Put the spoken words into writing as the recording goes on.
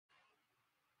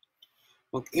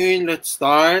Okay, let's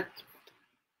start.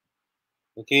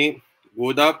 Okay,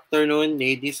 good afternoon,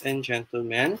 ladies and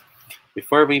gentlemen.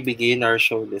 Before we begin our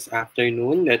show this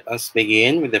afternoon, let us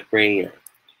begin with a prayer.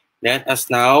 Let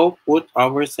us now put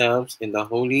ourselves in the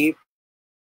holy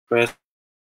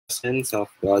presence of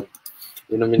God.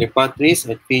 In nomine Patris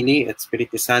et Filii et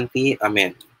Spiritus Sancti.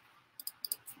 Amen.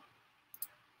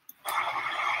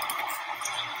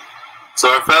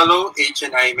 So our fellow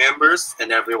HNI members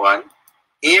and everyone,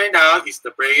 here now is the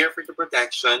prayer for the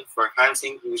protection for Hans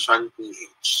Inclusion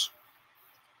PH.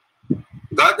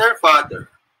 God our Father,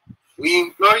 we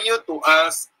implore you to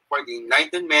ask for the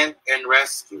enlightenment and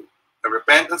rescue, the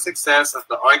repentant success of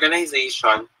the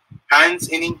organization Hands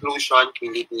in Inclusion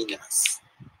Pilipinas.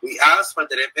 We ask for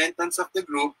the repentance of the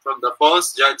group from the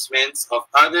false judgments of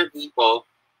other people,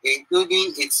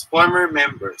 including its former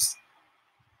members.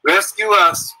 Rescue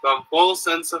us from false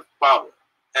sense of power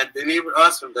and deliver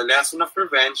us from the lesson of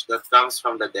revenge that comes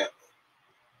from the devil.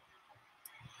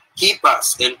 Keep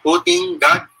us in putting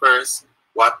God first,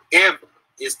 whatever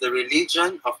is the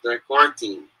religion of their core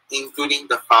team, including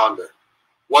the founder,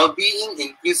 while being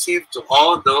inclusive to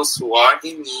all those who are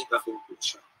in need of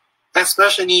inclusion,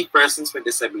 especially persons with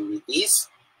disabilities,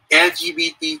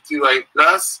 LGBTQI+,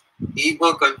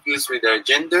 people confused with their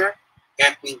gender,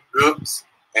 ethnic groups,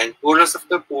 and poorest of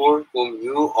the poor whom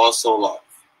you also love.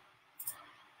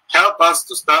 Help us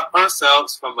to stop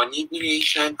ourselves from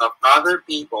manipulation of other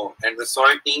people and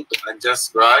resorting to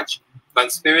unjust grudge,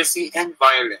 conspiracy, and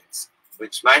violence,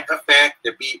 which might affect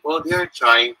the people they are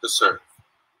trying to serve.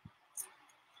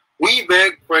 We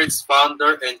beg for its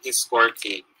founder and his core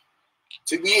team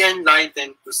to be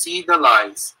enlightened to see the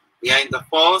lies behind the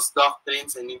false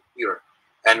doctrines and impure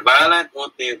and violent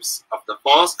motives of the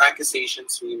false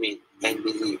accusations we make and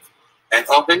believe, and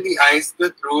open the eyes to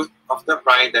the truth of the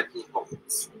pride that he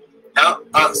holds. Help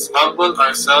us humble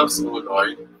ourselves, O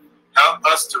Lord. Help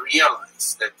us to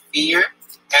realize that fear,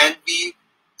 envy,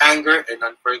 anger, and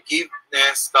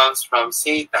unforgiveness comes from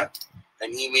Satan,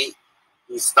 and he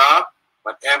stop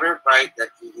whatever pride that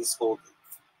he is holding.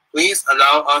 Please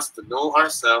allow us to know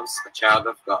ourselves a child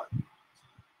of God.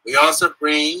 We also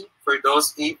pray for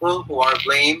those people who are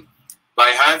blamed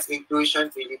by Hans Inclusion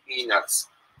Pilipinas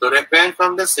to repent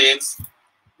from the sins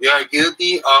they are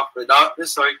guilty of without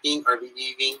resorting or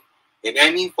believing in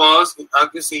any false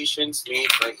accusations made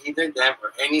by either them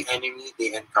or any enemy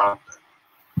they encounter.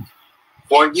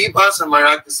 Forgive us from our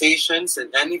accusations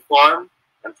in any form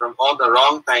and from all the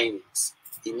wrong timings.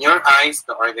 In your eyes,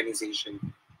 the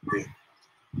organization did.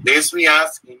 This we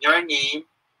ask in your name.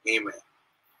 Amen.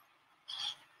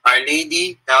 Our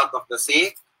Lady, Health of the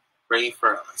Sick, pray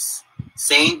for us.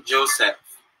 Saint Joseph,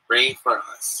 pray for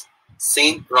us.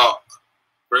 Saint Roch,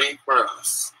 pray for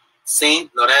us. Saint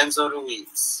Lorenzo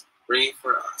Ruiz, pray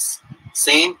for us.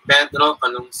 Saint Pedro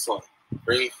Calungsod,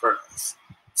 pray for us.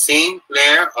 Saint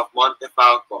Clare of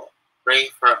Montefalco, pray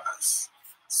for us.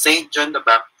 Saint John the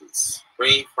Baptist,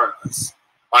 pray for us.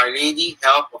 Our Lady,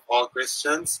 Help of all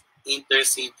Christians,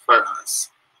 intercede for us.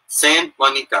 Saint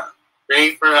Monica,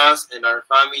 pray for us and our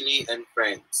family and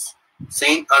friends.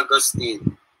 Saint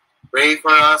Augustine, pray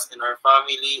for us and our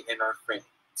family and our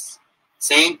friends.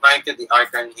 Saint Michael the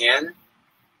Archangel,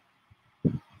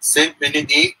 Saint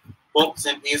Benedict, Pope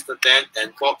St. Pius X,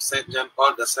 and Pope St. John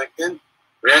Paul II,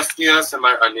 rescue us from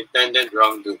our unintended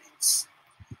wrongdoings.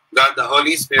 God the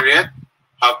Holy Spirit,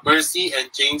 have mercy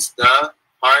and change the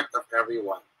heart of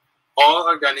everyone. All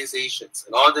organizations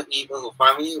and all the people who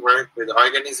formally work with the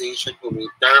organization who made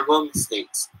terrible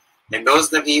mistakes, and those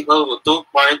the people who took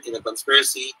part in a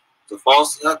conspiracy to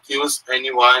falsely accuse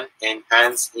anyone and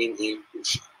Hands in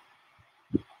Inclusion.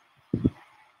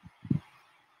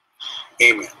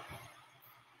 Amen.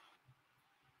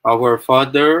 Our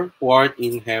Father, who art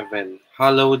in heaven,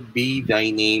 hallowed be thy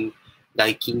name.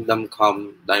 Thy kingdom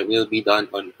come, thy will be done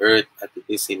on earth as it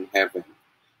is in heaven.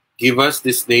 Give us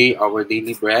this day our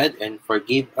daily bread, and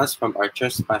forgive us from our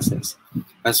trespasses,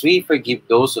 as we forgive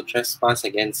those who trespass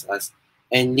against us.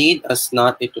 And lead us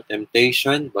not into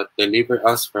temptation, but deliver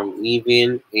us from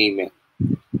evil. Amen.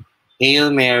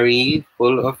 Hail Mary,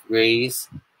 full of grace,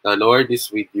 the Lord is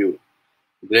with you.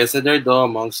 Blessed are thou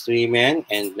amongst women,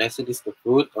 and blessed is the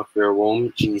fruit of your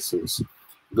womb, Jesus.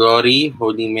 Glory,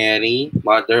 Holy Mary,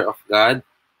 Mother of God,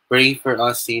 pray for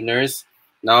us sinners,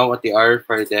 now at the hour of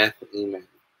our death. Amen.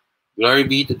 Glory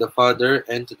be to the Father,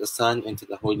 and to the Son, and to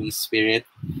the Holy Spirit,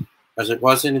 as it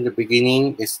was in the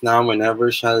beginning, is now, and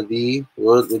ever shall be,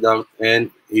 world without end.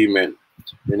 Amen.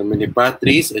 In nomine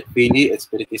Patris, et Filii, et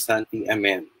Spiritus Sancti.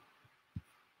 Amen.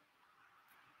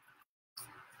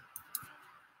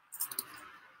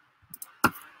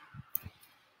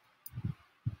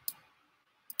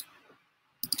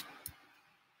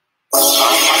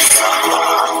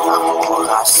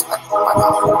 The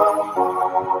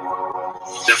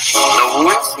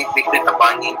wounds inflicted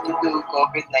upon him due to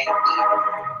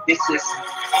COVID-19. This is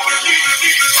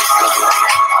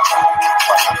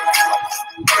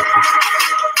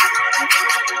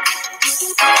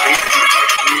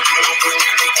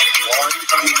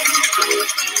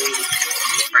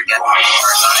forget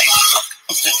our lives.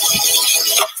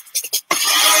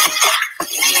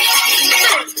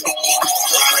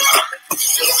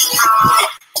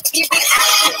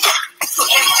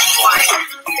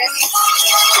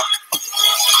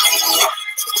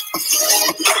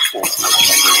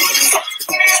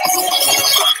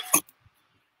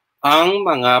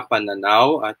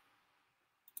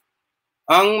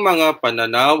 Ang mga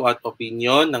pananaw at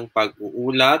opinyon ng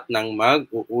pag-uulat ng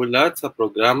mag-uulat sa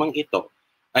programang ito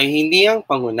ay hindi ang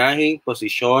pangunahing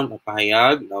posisyon o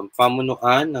pahayag ng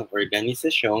pamunuan ng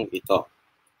organisasyong ito.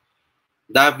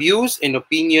 The views and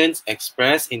opinions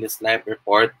expressed in this live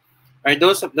report are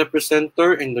those of the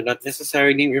presenter and do not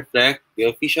necessarily reflect the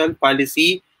official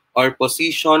policy or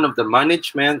position of the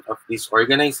management of this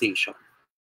organization.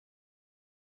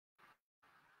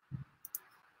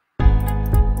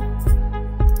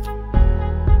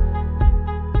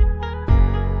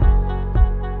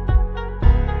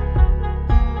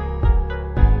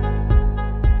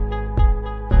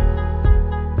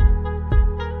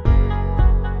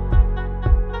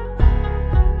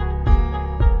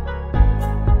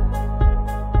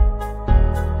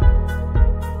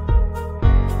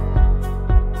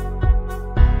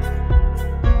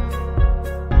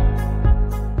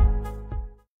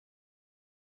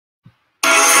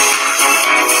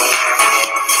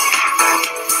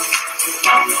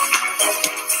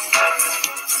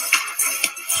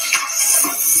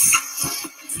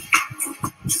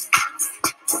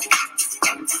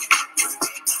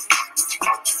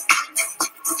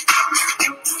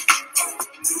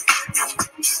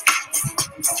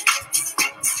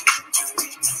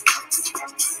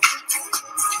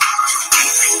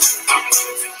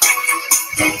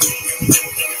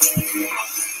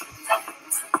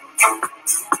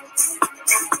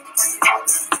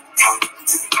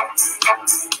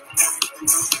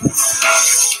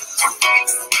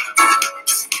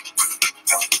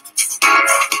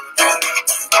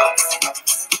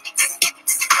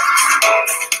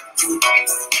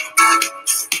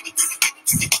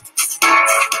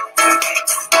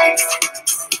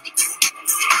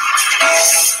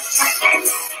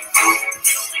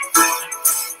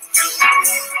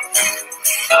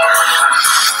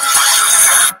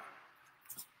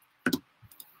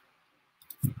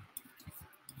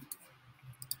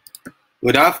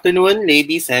 Good afternoon,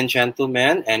 ladies and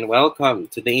gentlemen, and welcome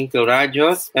to the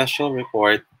InkluRadyo Special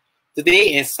Report.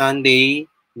 Today is Sunday,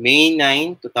 May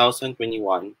 9,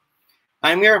 2021.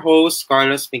 I'm your host,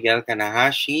 Carlos Miguel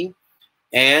Kanahashi,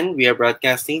 and we are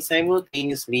broadcasting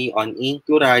simultaneously on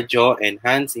InkluRadyo and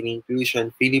Hands in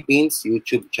Inclusion Philippines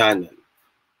YouTube channel.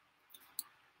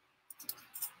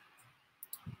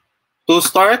 To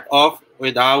start off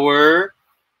with our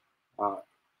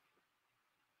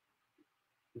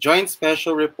joint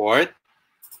special report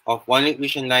of One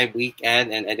Inclusion Live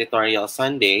Weekend and Editorial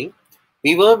Sunday,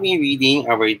 we will be reading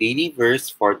our daily verse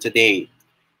for today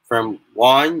from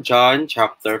 1 John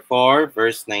chapter 4,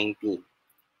 verse 19.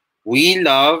 We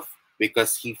love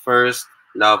because He first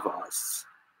loved us.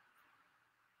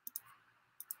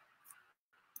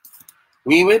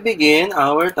 We will begin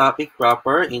our topic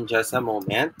proper in just a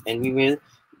moment, and we will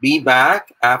be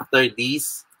back after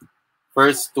these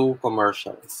first two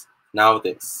commercials. Now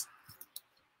this.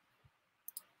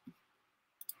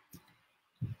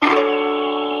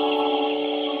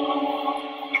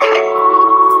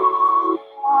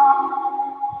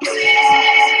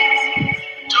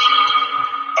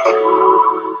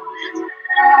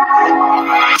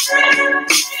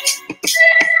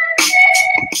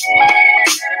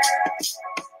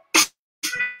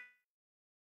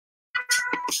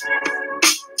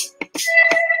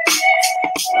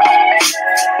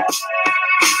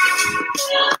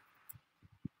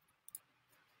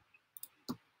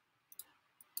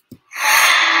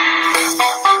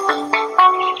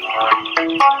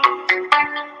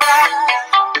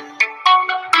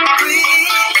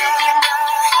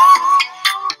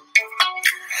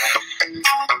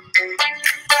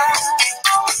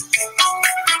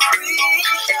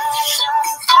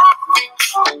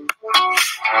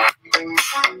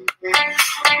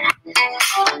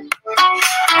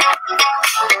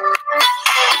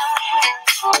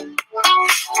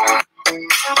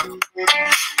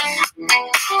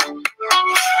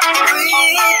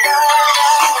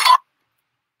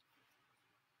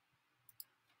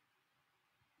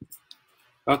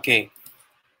 Okay,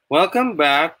 Welcome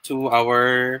back to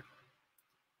our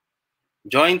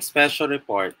joint special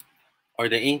report or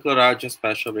the InkluRadyo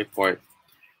special report.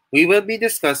 We will be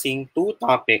discussing three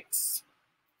topics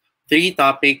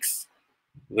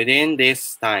within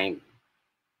this time,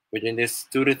 within this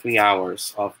 2 to 3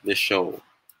 hours of the show.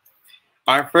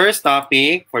 Our first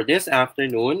topic for this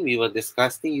afternoon we will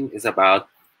discuss to you is about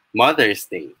Mother's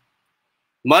Day.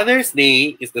 Mother's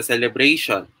Day is the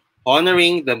celebration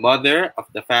honoring the mother of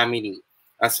the family,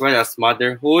 as well as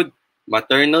motherhood,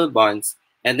 maternal bonds,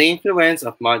 and the influence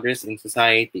of mothers in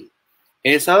society.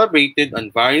 It is celebrated on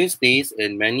various days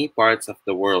in many parts of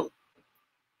the world.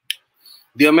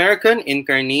 The American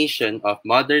incarnation of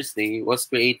Mother's Day was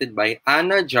created by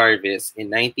Anna Jarvis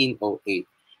in 1908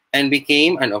 and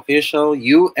became an official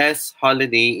U.S.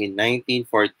 holiday in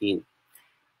 1914.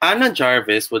 Anna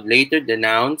Jarvis would later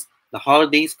denounce the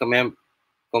holiday's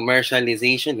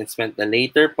commercialization and spent the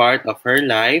later part of her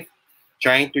life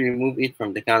trying to remove it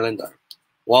from the calendar.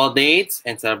 While dates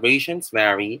and celebrations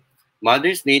vary,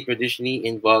 Mother's Day traditionally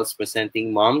involves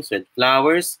presenting moms with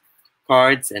flowers,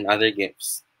 cards, and other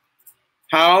gifts.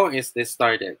 How is this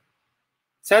started?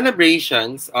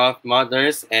 Celebrations of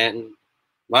mothers and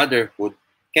motherhood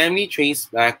can be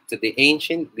traced back to the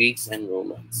ancient Greeks and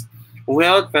Romans, who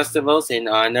held festivals in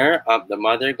honor of the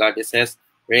mother goddesses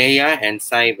Rhea and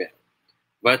Cybele.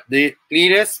 But the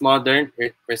clearest modern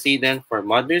precedent for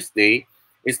Mother's Day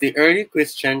is the early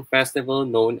Christian festival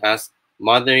known as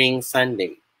Mothering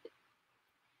Sunday.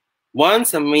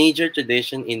 Once a major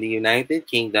tradition in the United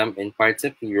Kingdom and parts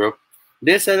of Europe,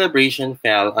 this celebration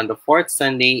fell on the fourth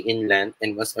Sunday in Lent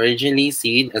and was originally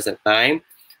seen as a time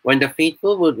when the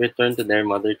faithful would return to their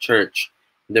mother church,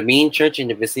 the main church in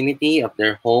the vicinity of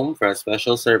their home, for a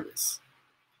special service.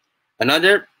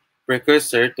 Another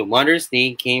precursor to Mother's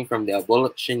Day came from the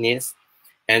abolitionist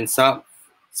and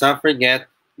suffragette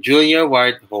Julia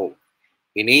Ward Howe.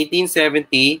 In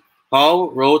 1870, Howe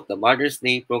wrote the Mother's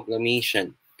Day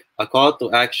Proclamation, a call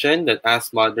to action that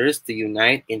asked mothers to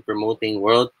unite in promoting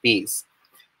world peace.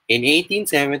 In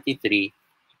 1873,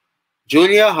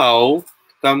 Julia Howe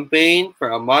campaigned for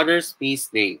a Mother's Peace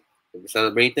Day to be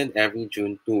celebrated every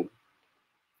June 2.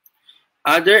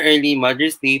 Other early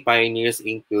Mother's Day pioneers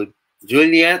include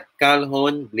Juliet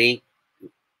Calhoun Blake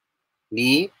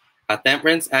Lee, a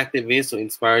temperance activist who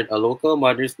inspired a local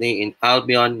Mother's Day in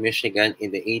Albion, Michigan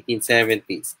in the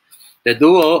 1870s. The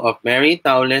duo of Mary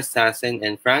Towles Sasson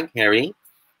and Frank Herring,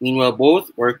 meanwhile,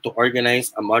 both worked to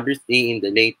organize a Mother's Day in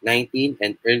the late 19th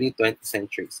and early 20th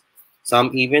centuries.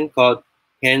 Some even called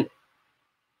Herring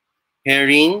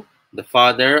the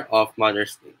father of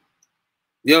Mother's Day.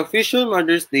 The official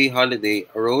Mother's Day holiday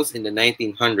arose in the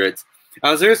 1900s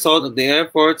as a result of the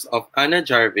efforts of Anna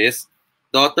Jarvis,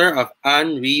 daughter of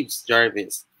Anne Reeves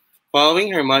Jarvis.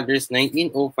 Following her mother's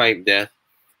 1905 death,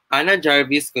 Anna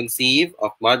Jarvis conceived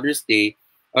of Mother's Day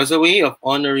as a way of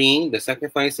honoring the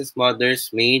sacrifices mothers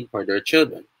made for their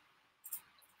children.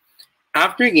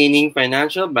 After gaining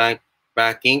financial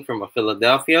backing from a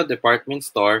Philadelphia department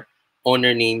store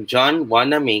owner named John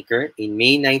Wanamaker in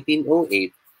May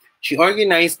 1908, she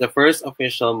organized the first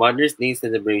official Mother's Day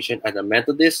celebration at a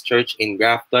Methodist church in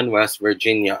Grafton, West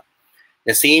Virginia.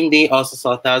 The same day also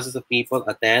saw thousands of people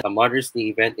attend a Mother's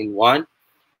Day event in one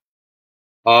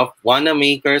of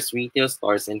Wanamaker's retail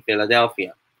stores in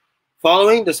Philadelphia.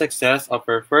 Following the success of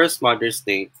her first Mother's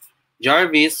Day,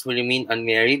 Jarvis, who remained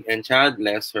unmarried and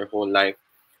childless her whole life,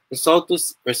 resolved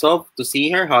to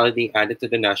see her holiday added to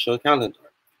the national calendar.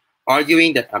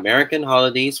 Arguing that American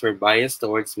holidays were biased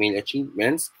towards male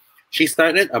achievements, she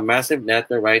started a massive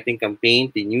letter-writing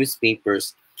campaign to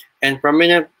newspapers and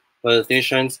prominent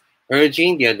politicians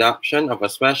urging the adoption of a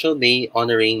special day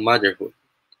honoring motherhood.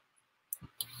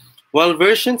 While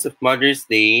versions of Mother's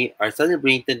Day are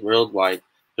celebrated worldwide,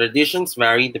 traditions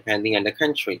vary depending on the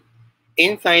country.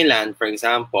 In Thailand, for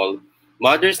example,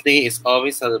 Mother's Day is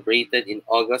always celebrated in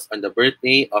August on the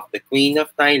birthday of the Queen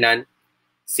of Thailand,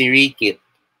 Sirikit.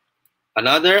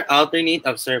 Another alternate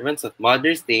observance of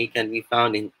Mother's Day can be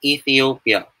found in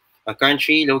Ethiopia, a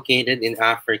country located in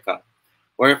Africa,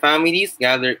 where families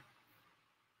gather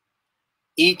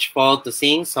each fall to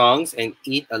sing songs and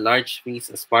eat a large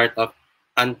feast as part of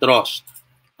Antrosh,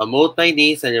 a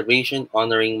multi-day celebration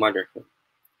honoring motherhood.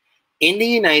 In the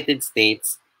United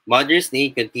States, Mother's Day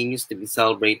continues to be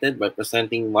celebrated by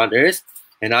presenting mothers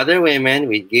and other women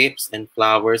with gifts and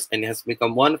flowers and has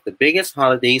become one of the biggest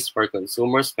holidays for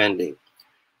consumer spending.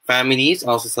 Families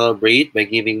also celebrate by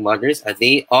giving mothers a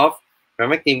day off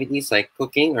from activities like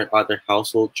cooking or other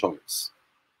household chores.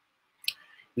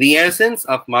 The essence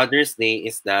of Mother's Day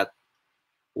is that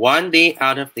one day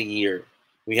out of the year,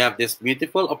 We have this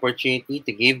beautiful opportunity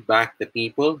to give back the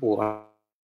people who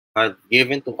have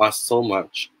given to us so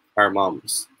much, our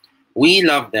moms. We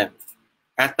love them.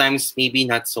 At times, maybe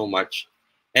not so much.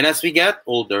 And as we get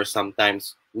older,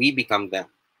 sometimes we become them.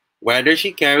 Whether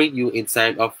she carried you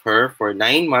inside of her for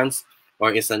 9 months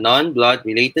or is a non-blood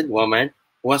related woman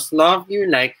who has loved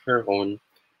you like her own,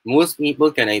 most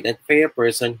people can identify a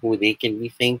person who they can be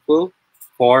thankful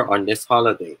for on this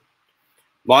holiday.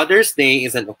 Mother's Day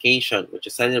is an occasion which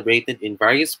is celebrated in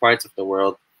various parts of the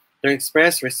world to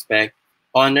express respect,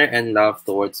 honor, and love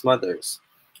towards mothers.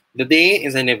 The day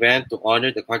is an event to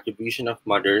honor the contribution of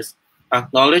mothers,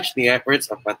 acknowledge the efforts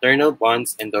of maternal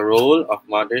bonds, and the role of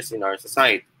mothers in our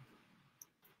society.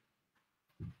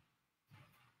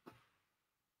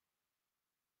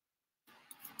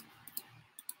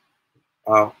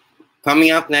 Uh, Coming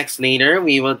up next later,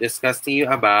 we will discuss to you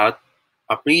about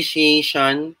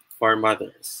appreciation for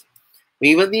mothers.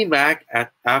 We will be back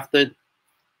after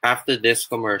this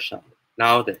commercial.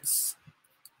 Now this.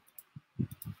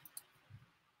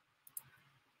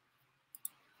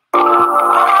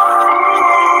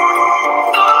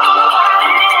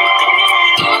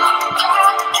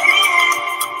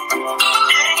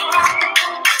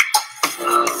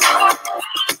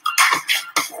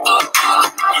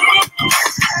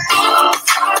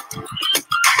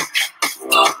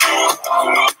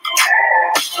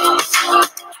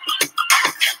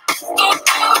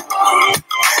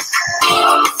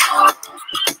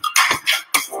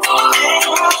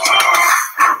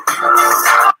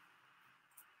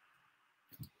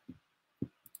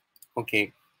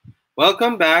 Okay,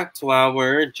 welcome back to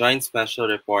our joint special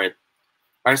report.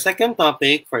 Our second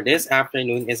topic for this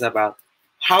afternoon is about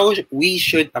how we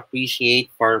should appreciate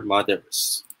for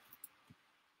mothers.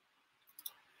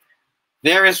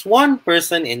 There is one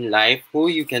person in life who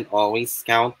you can always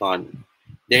count on.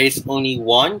 There is only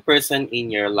one person in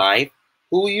your life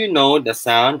who you know the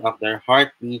sound of their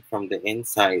heartbeat from the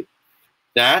inside.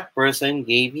 That person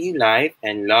gave you life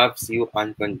and loves you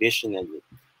unconditionally.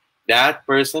 That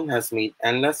person has made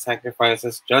endless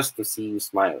sacrifices just to see you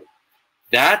smile.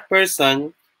 That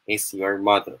person is your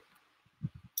mother.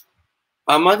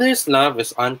 A mother's love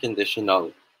is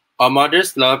unconditional. A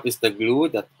mother's love is the glue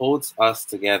that holds us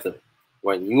together.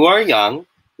 When you are young,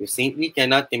 you simply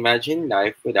cannot imagine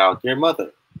life without your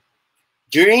mother.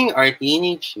 During our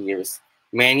teenage years,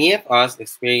 many of us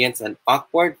experience an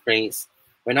awkward phase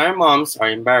when our moms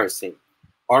are embarrassing,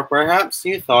 or perhaps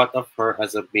you thought of her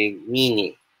as a big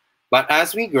meanie. But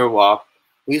as we grow up,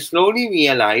 we slowly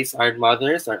realize our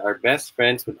mothers are our best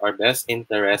friends with our best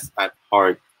interests at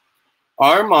heart.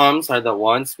 Our moms are the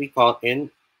ones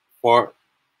for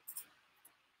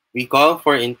we call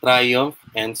for in triumph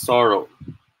and sorrow.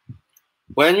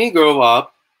 When we grow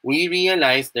up, we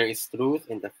realize there is truth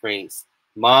in the phrase,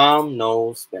 Mom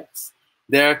knows best.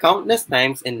 There are countless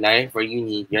times in life where you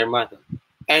need your mother,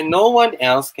 and no one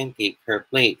else can take her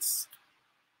place.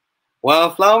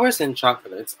 While flowers and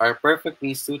chocolates are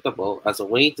perfectly suitable as a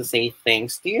way to say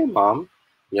thanks to your mom,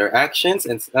 your actions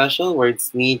and special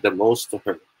words mean the most to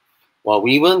her. While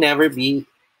we will never be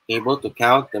able to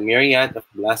count the myriad of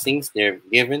blessings they've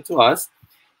given to us,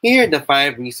 here are the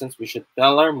 5 reasons we should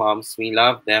tell our moms we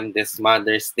love them this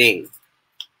Mother's Day.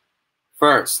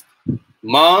 First,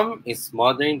 mom is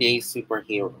modern day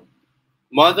superhero.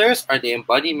 Mothers are the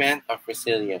embodiment of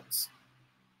resilience.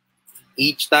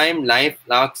 Each time life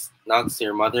knocks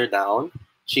your mother down,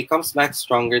 she comes back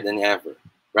stronger than ever.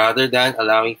 Rather than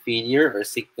allowing failure or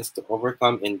sickness to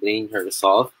overcome and drain her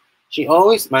resolve, she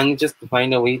always manages to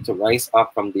find a way to rise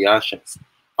up from the ashes.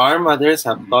 Our mothers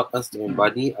have taught us to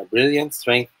embody a brilliant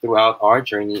strength throughout our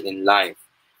journey in life.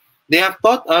 They have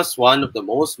taught us one of the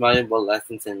most valuable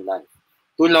lessons in life,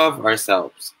 to love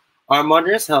ourselves. Our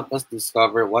mothers help us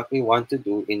discover what we want to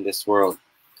do in this world.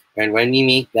 And when we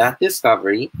make that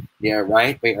discovery, they are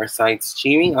right by our sides,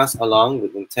 cheering us along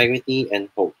with integrity and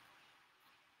hope.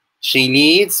 She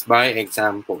leads by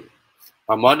example.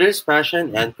 A mother's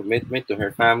passion and commitment to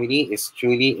her family is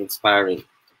truly inspiring.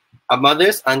 A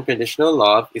mother's unconditional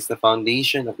love is the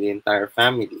foundation of the entire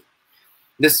family.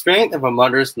 The strength of a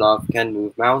mother's love can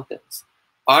move mountains.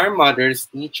 Our mothers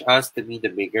teach us to be the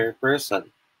bigger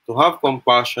person, to have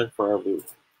compassion for everyone,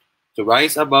 to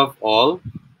rise above all,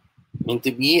 and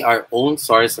to be our own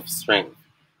source of strength.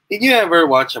 Did you ever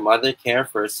watch a mother care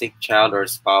for a sick child or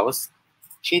spouse?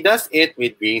 She does it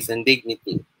with grace and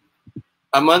dignity.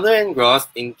 A mother engrossed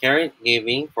in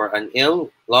caregiving for an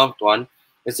ill loved one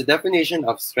is the definition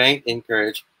of strength and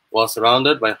courage while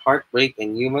surrounded by heartbreak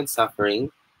and human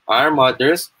suffering. Our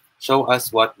mothers show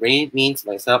us what brave means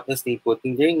by selflessly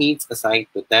putting their needs aside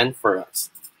to tend for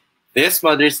us. This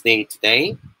Mother's Day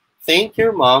today, Thank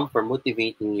your mom for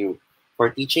motivating you, for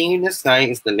teaching you the sky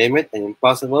is the limit and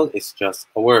impossible is just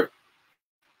a word.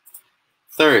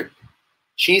 Third,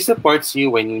 she supports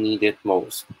you when you need it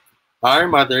most. Our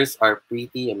mothers are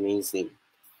pretty amazing.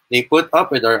 They put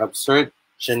up with our absurd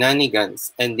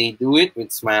shenanigans, and they do it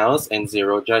with smiles and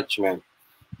zero judgment.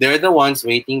 They're the ones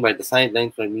waiting by the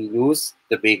sidelines when we lose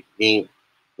the big game.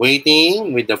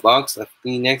 Waiting with the box of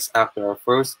Kleenex after our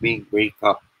first big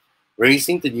breakup.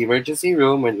 Racing to the emergency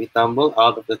room when we tumble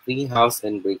out of the treehouse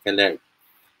and break a leg.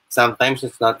 Sometimes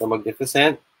it's not the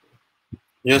magnificent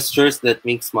gestures that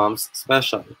makes moms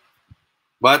special,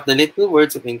 but the little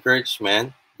words of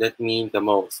encouragement that mean the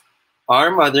most.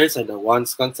 Our mothers are the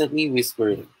ones constantly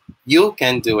whispering, "You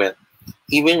can do it."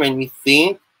 Even when we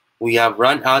think we have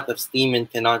run out of steam and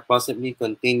cannot possibly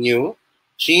continue,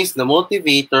 she's the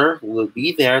motivator who will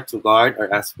be there to guard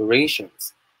our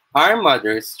aspirations. Our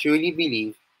mothers truly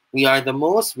believe we are the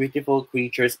most beautiful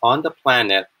creatures on the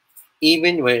planet,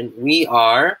 even when we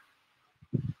are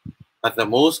at the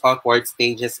most awkward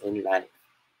stages in life.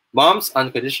 Mom's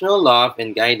unconditional love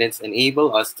and guidance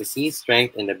enable us to see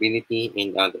strength and ability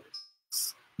in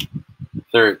others.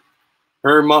 Third,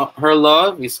 her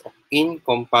love is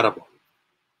incomparable.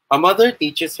 A mother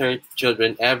teaches her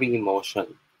children every emotion: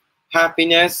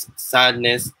 happiness,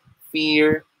 sadness,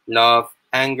 fear, love,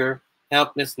 anger,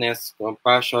 helplessness,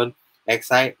 compassion,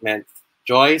 excitement,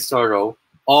 joy, sorrow,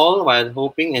 all while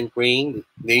hoping and praying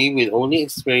they will only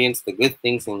experience the good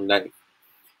things in life.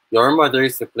 Your mother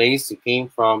is the place you came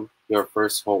from, your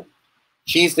first home.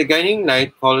 She is the guiding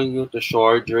light calling you to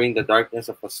shore during the darkness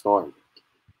of a storm.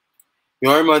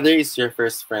 Your mother is your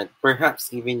first friend,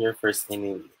 perhaps even your first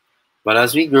enemy. But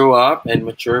as we grow up and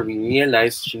mature, we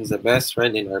realize she's the best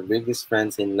friend and our biggest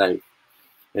friends in life,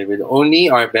 and with only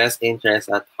our best interests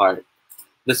at heart.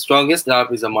 The strongest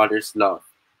love is a mother's love.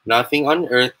 Nothing on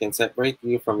earth can separate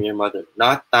you from your mother.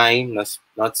 Not time,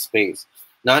 not space,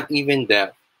 not even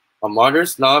death. A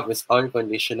mother's love is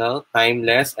unconditional,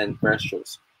 timeless, and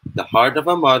precious. The heart of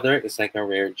a mother is like a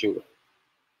rare jewel.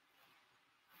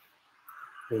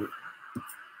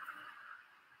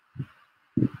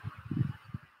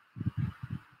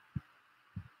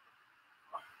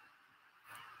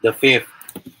 The fifth,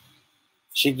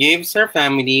 she gives her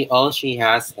family all she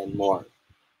has and more.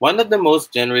 One of the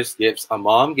most generous gifts a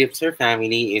mom gives her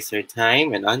family is her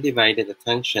time and undivided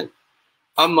attention.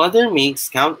 A mother makes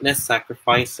countless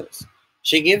sacrifices.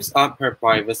 She gives up her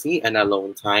privacy and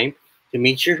alone time to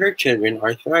make sure her children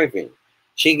are thriving.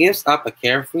 She gives up a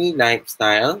carefree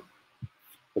lifestyle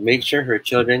to make sure her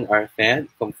children are fed,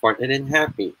 comforted, and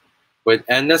happy. With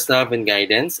endless love and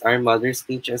guidance, our mothers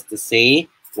teach us to say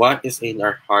what is in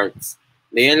our hearts.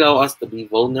 They allow us to be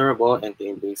vulnerable and to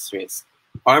embrace risk.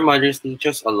 Our mothers teach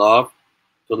us to love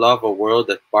a world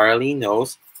that barely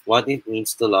knows what it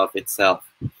means to love itself.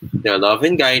 Their love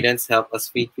and guidance help us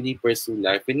faithfully pursue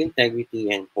life with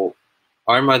integrity and hope.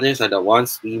 Our mothers are the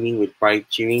ones screaming with pride,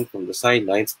 cheering from the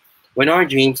sidelines when our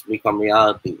dreams become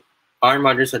reality. Our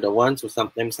mothers are the ones who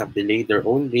sometimes have delayed their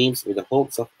own dreams with the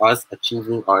hopes of us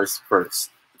achieving ours first.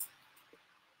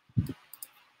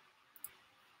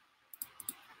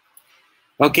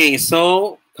 Okay,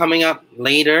 so coming up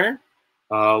later,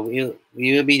 we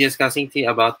will be discussing to you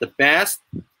about the best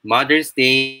Mother's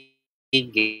Day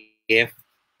gift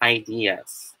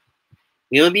ideas.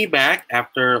 We'll be back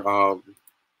after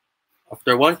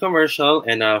one commercial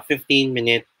and a 15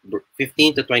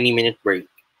 to 20-minute break.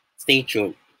 Stay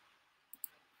tuned.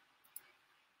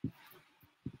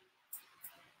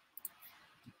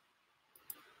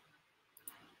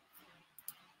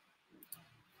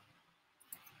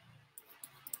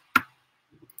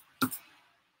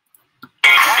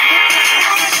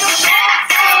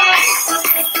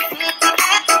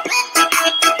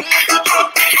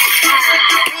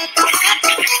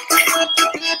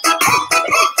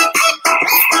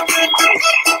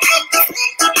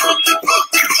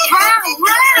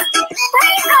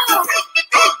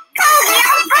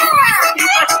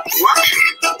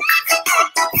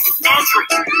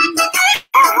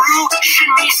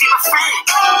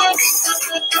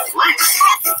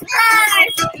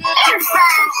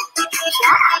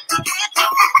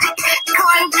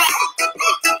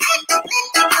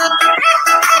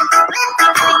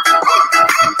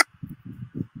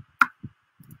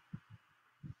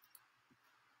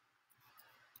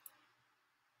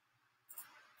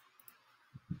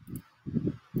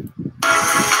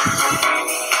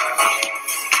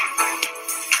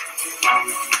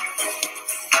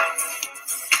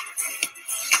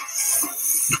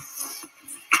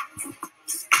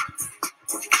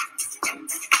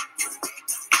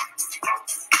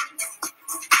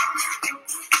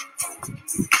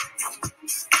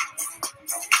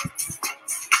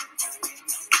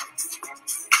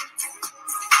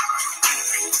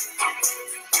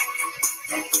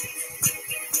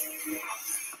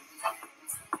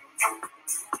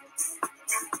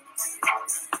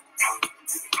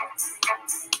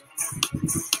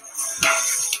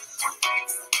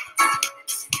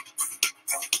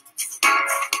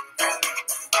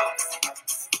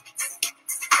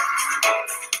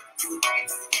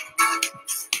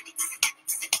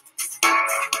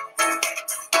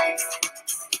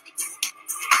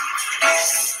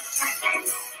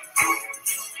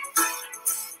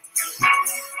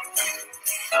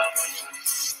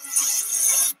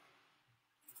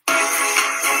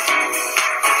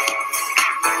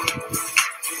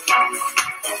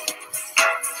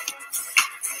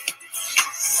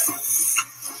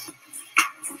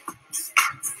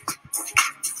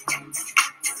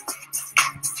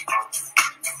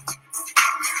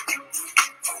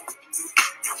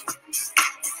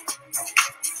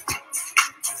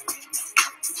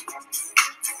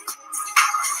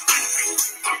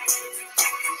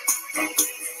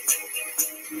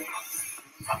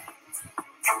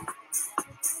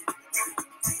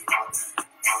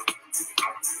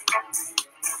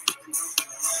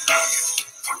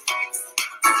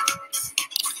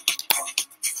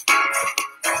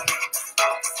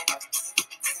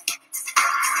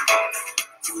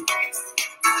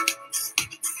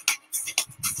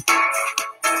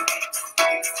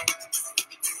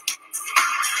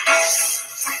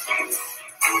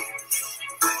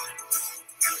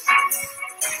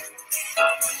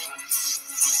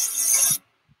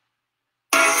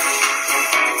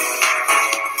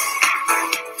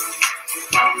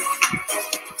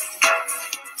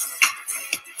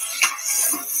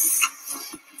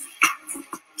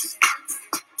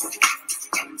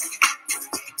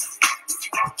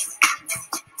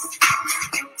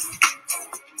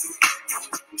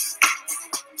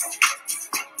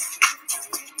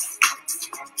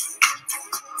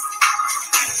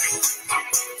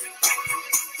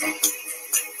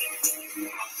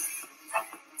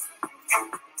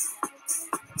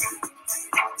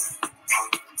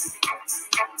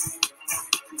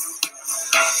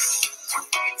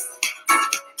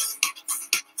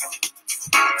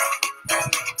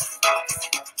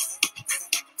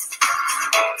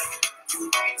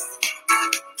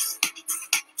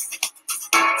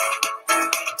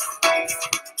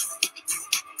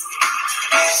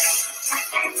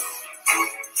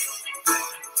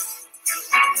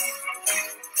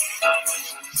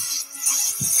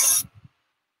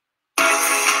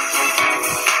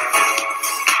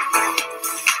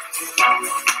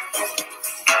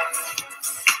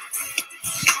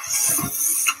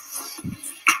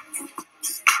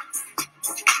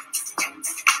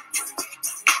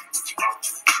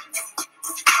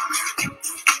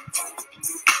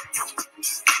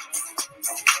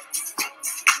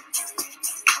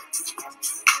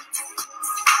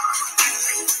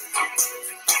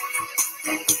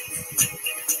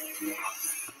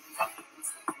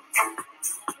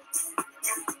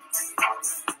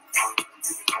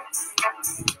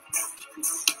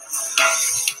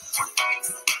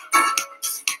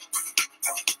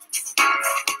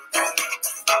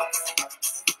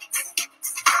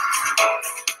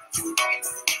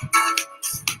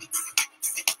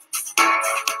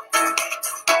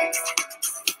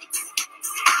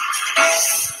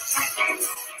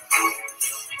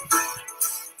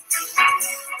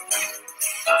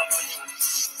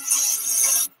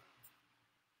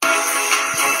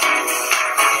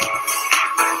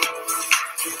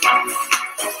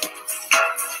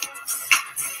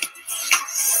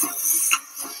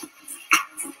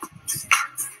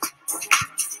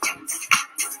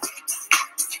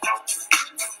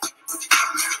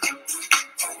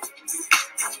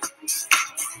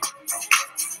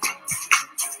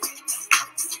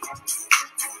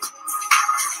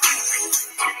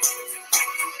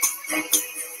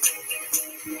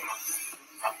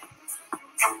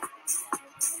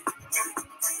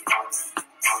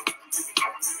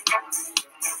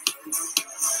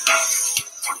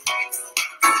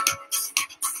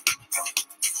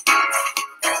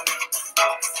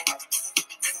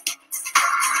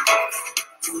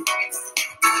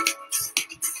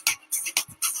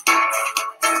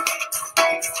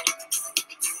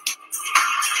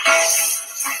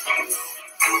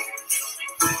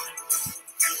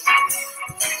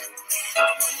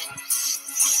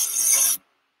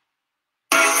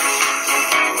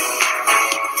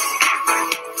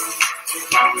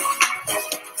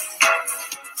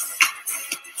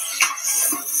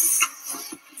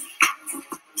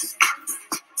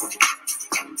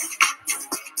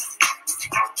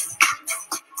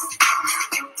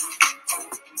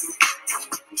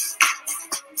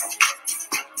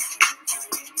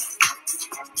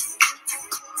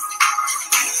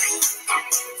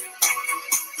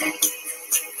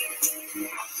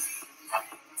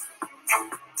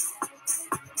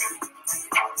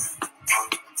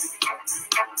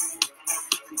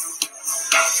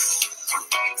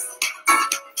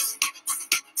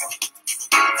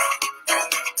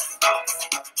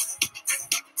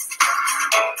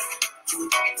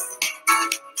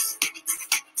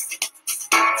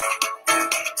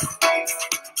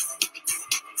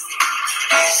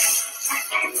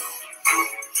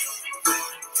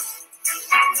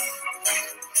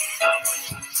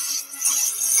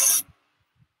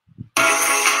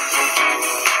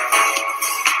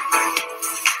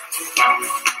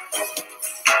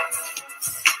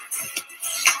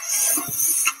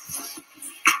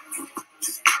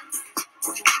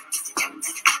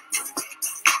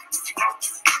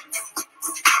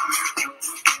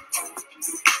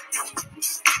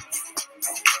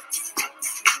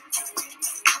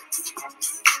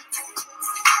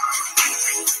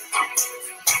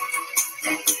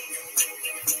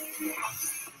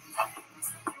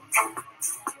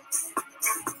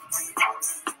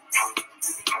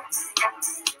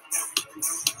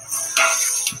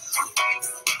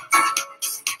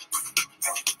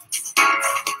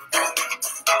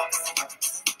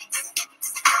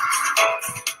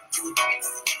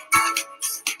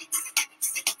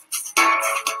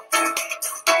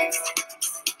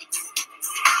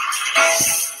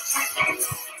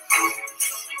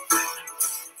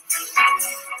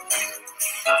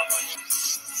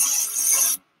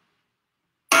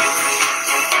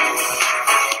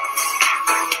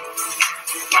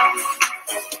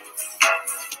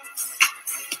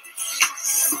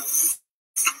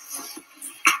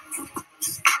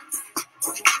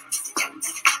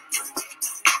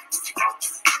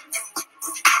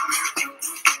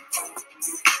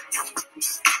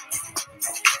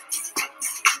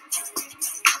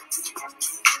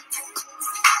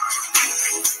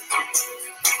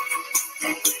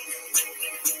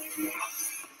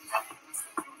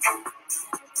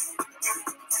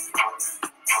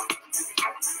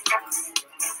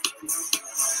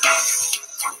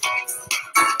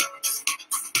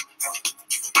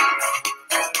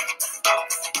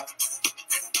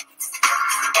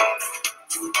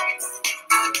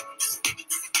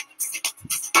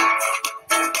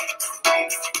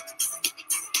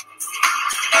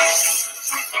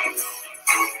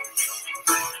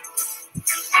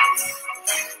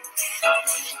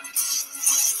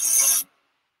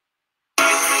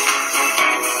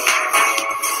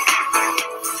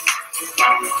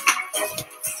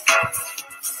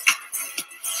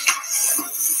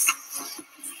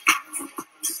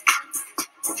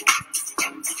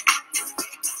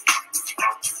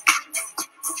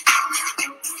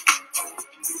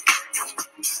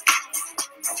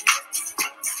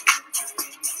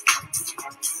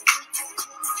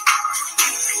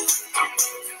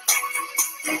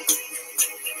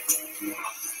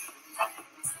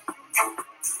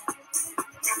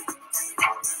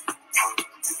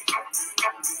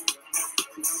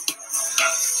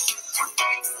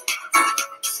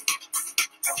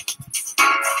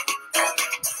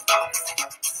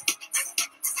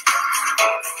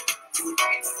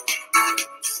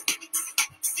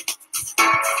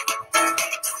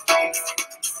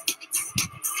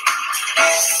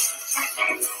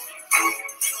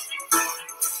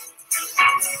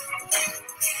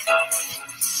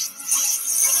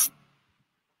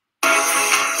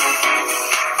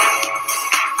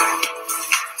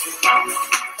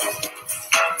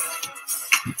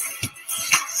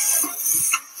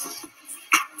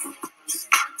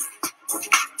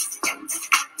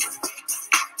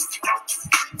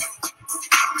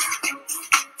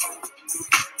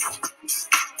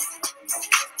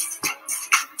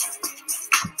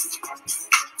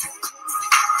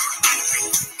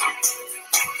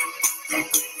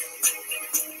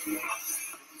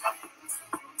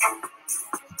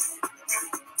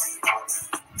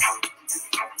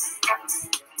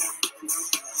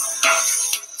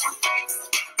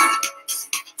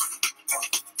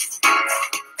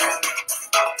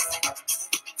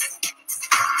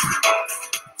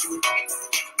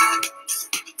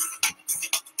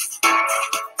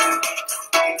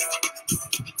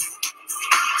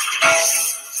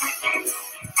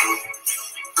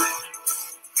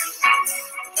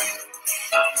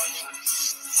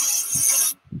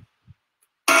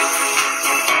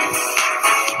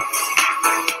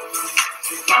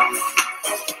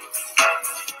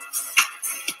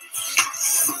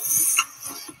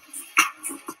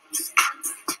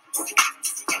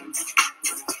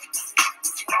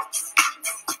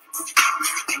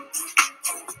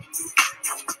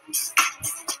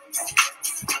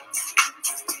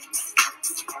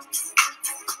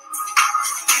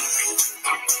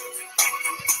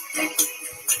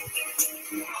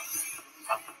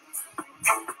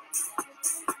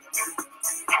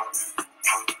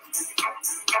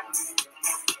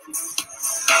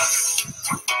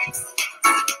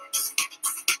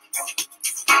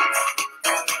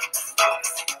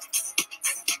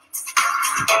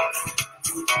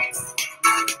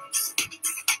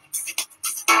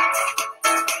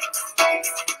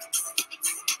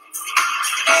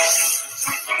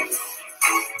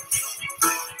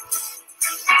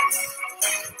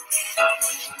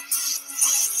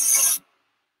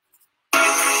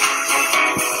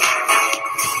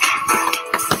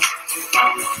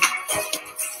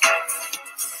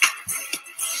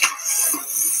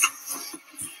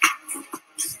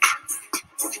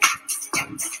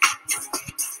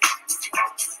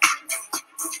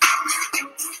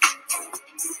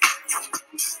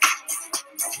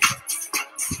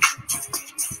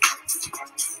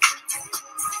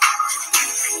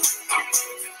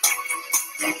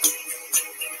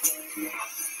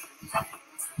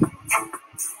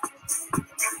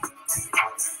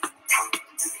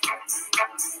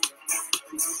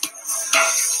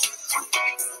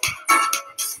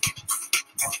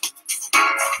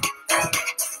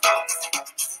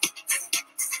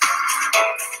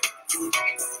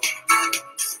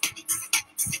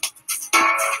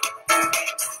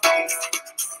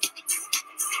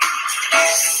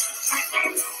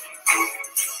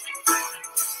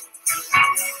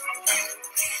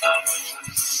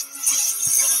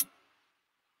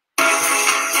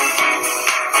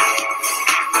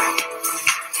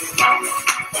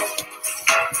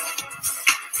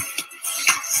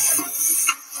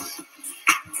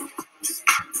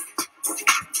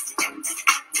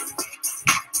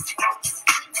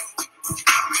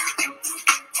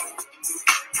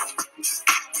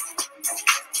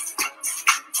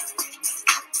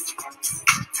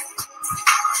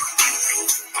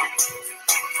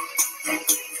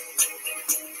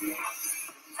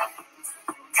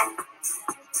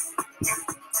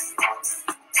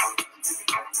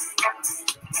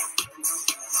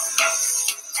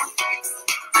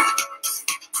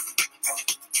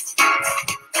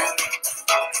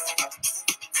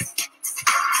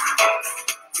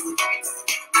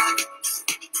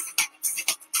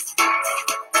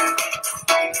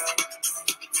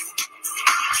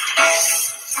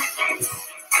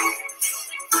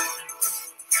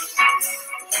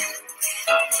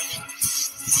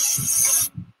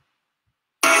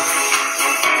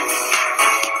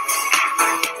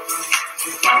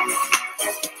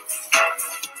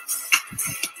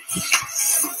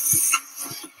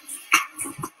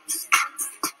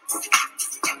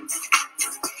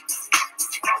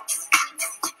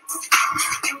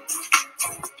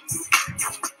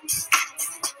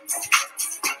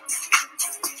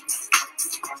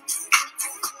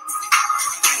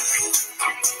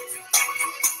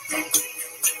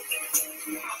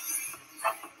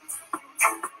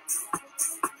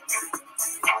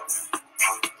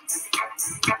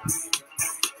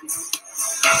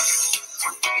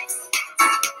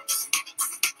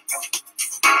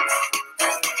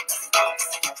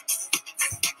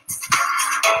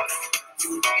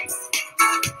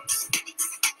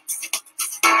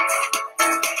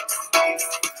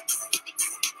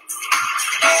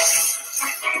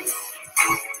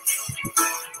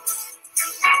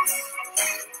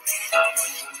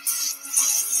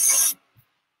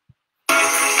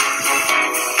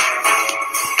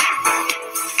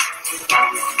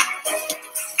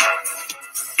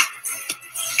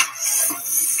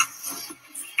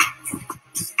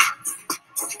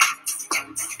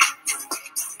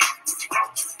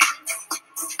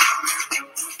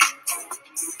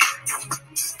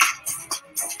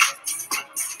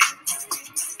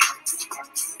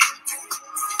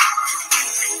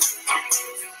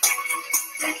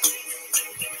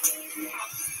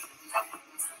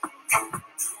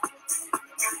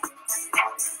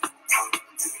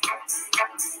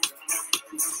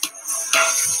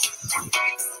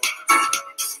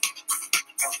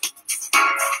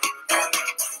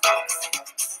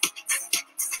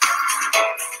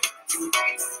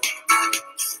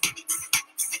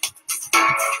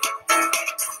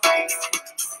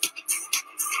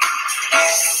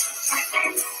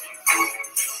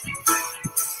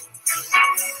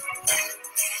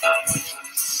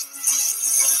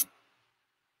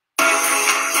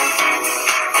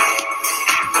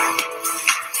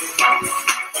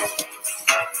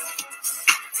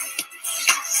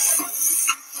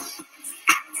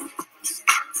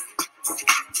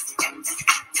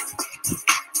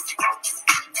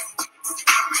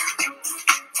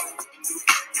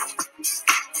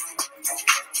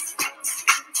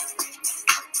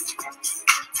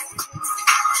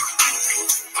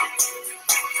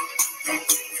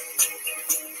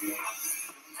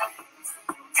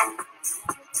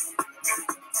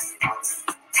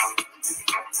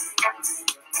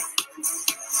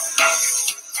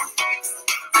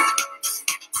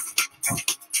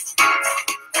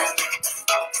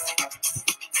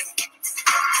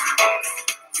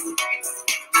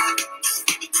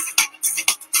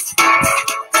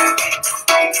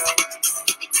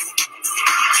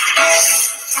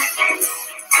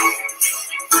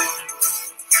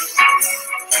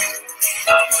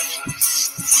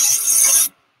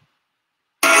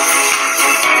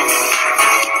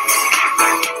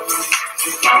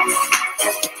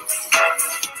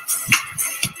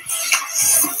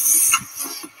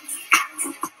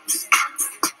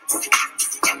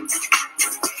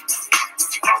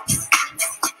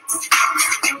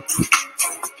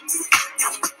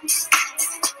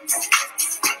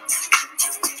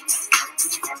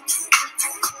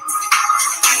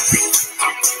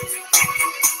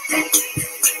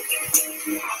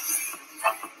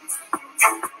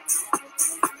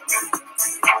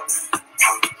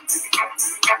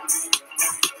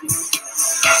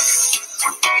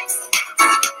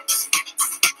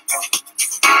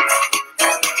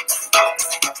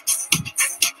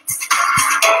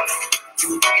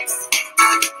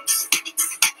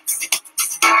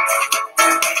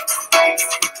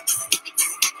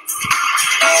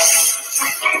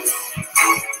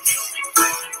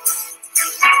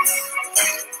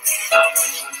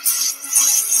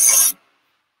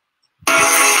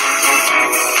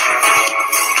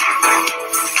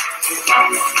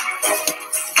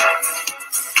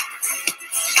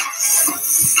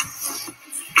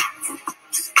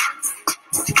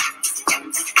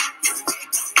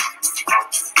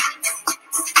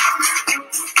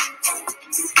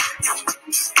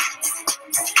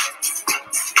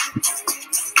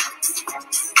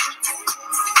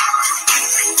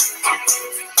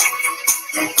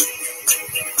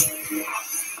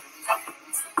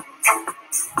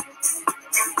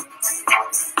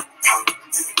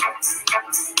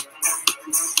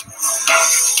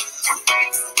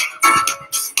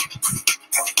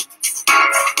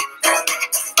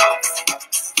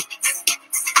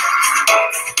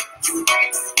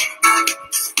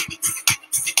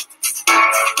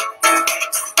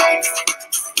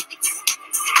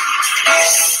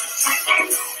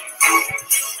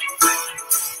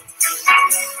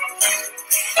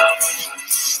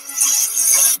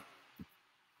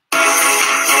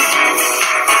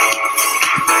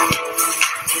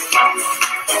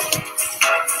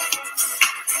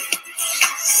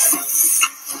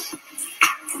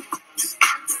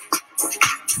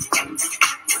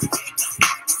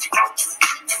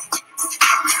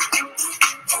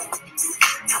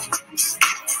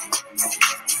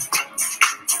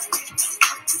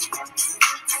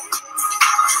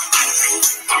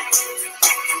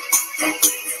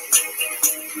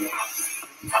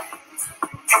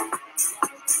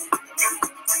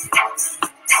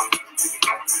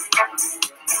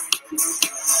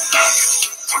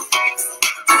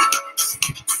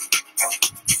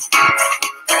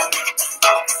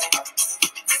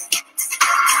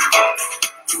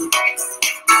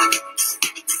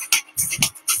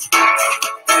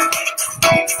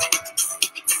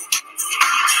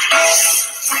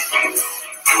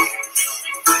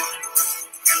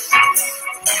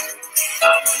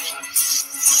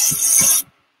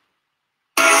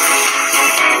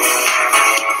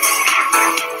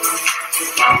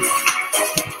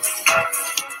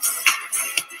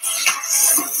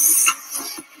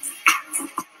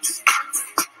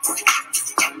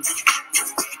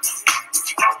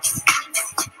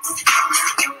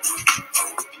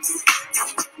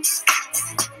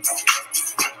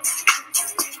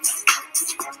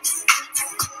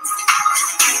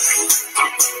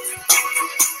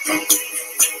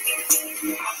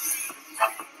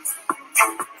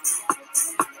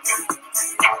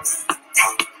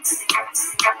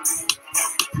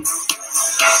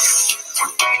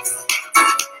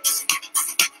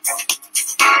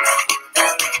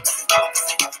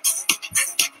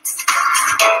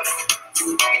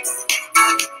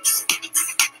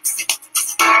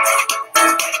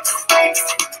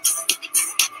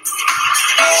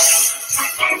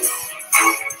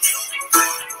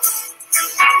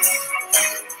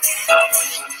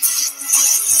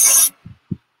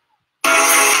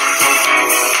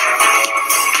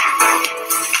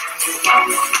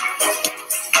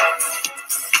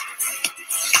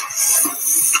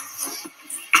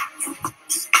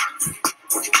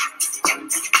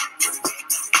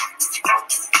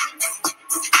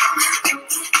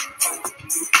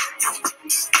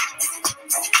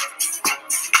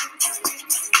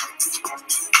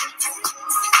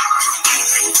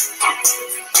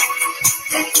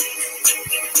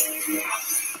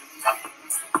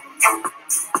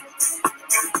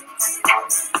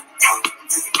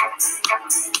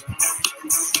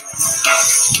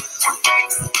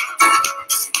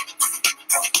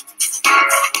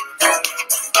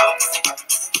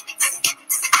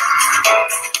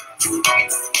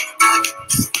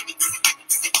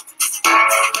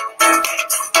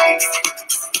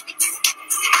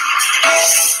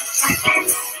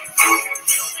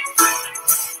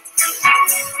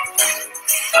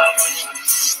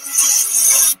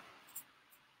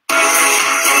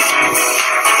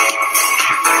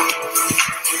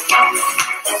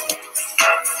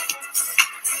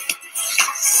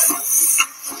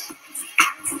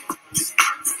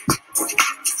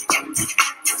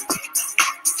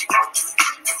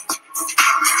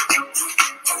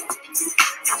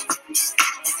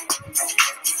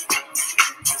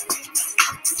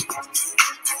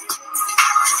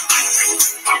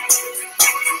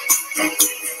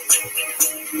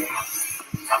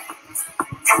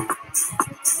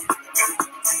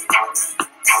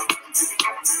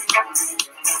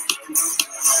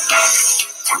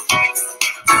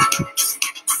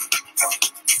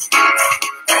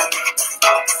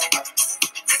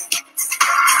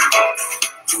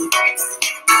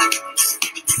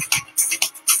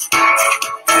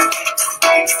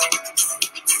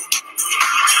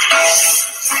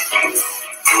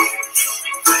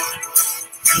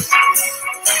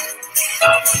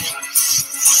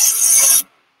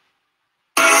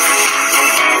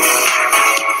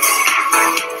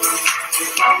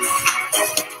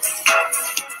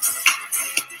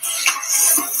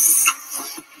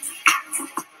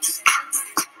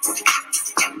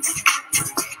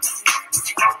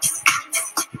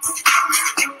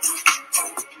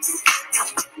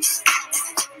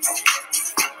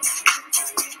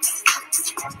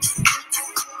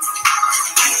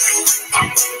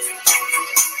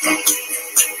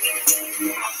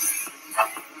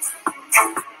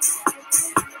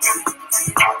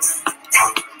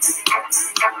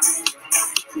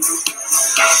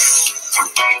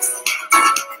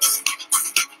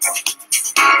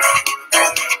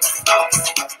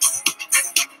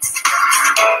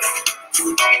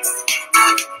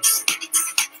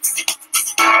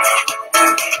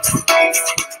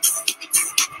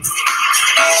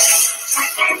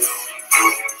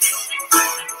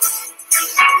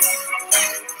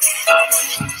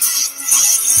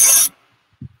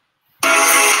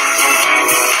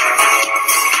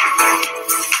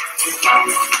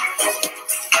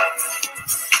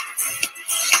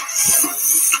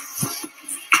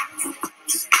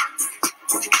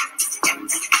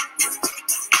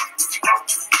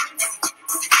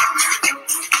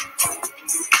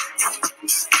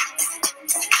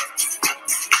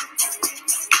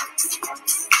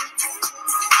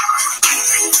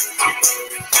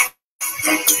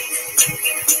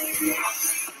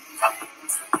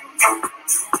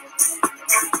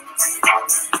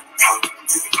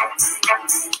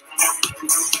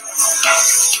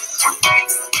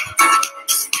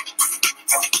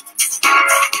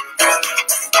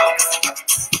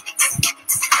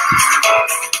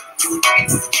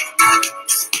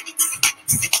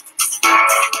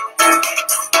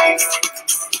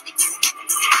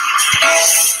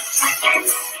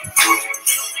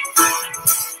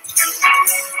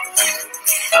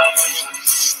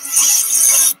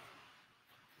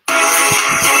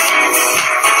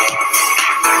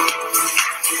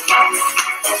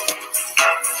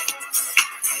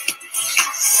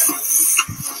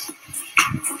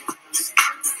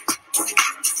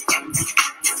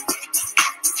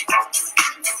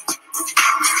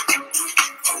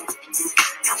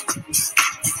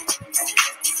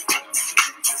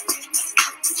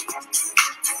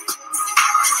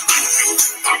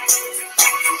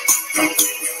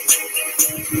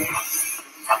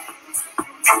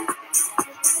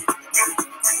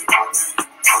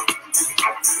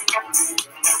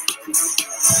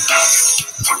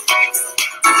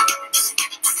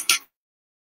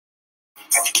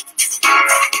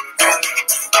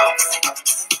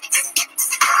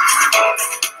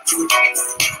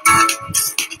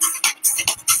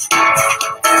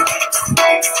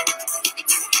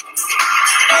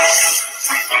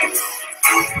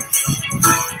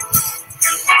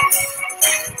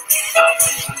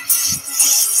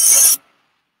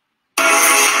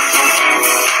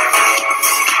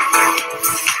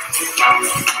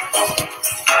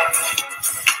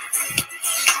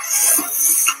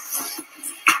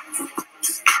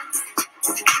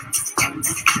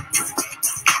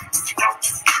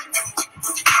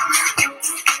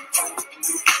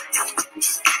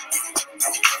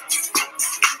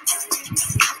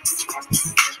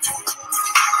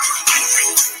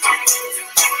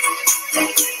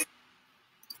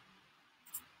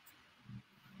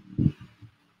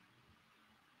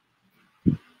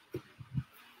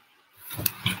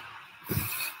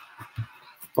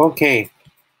 Okay,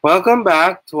 welcome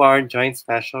back to our joint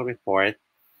special report.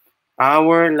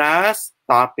 Our last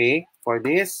topic for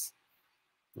this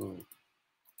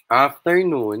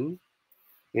afternoon,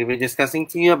 we'll be discussing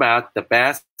to you about the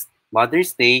best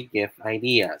Mother's Day gift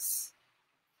ideas.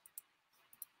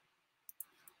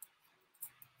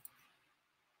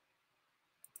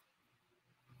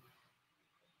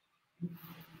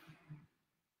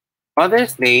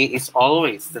 Mother's Day is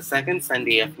always the second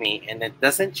Sunday of May, and it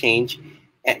doesn't change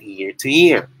year to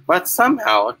year. But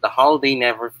somehow, the holiday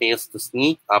never fails to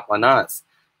sneak up on us,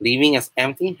 leaving us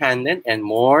empty-handed and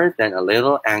more than a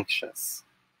little anxious.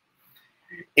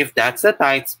 If that's the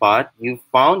tight spot you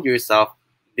found yourself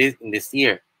in this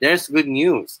year, there's good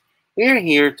news. We're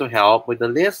here to help with the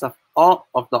list of all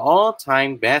of the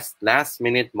all-time best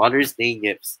last-minute Mother's Day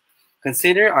gifts.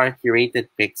 Consider our curated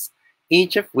picks,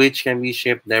 each of which can be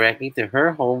shipped directly to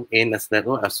her home in as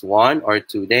little as 1 or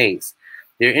 2 days.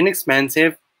 They're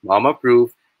inexpensive,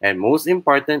 mama-proof, and most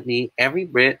importantly, every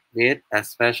bit as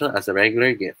special as a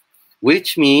regular gift,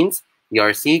 which means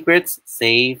your secret's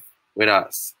safe with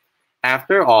us.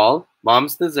 After all,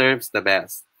 moms deserves the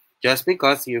best. Just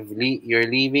because you're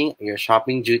leaving your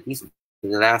shopping duties in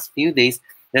the last few days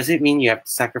doesn't mean you have to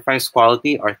sacrifice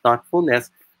quality or thoughtfulness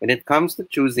when it comes to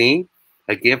choosing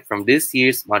a gift from this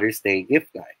year's Mother's Day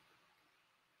gift guide.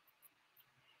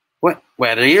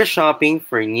 Whether you're shopping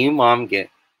for new mom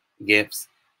gifts,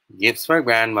 gifts for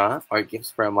grandma, or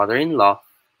gifts for a mother-in-law,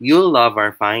 you'll love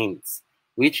our finds,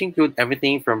 which include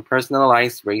everything from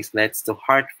personalized bracelets to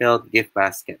heartfelt gift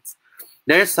baskets.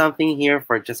 There's something here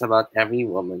for just about every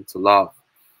woman to love.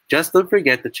 Just don't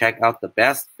forget to check out the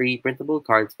best free printable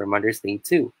cards for Mother's Day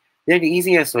too. They're the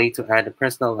easiest way to add a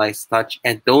personalized touch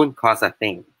and don't cost a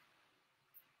thing.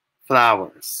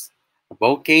 Flowers. A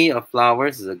bouquet of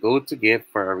flowers is a go-to gift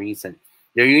for a reason.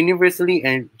 They're universally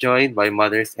enjoyed by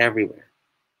mothers everywhere.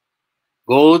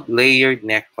 Gold layered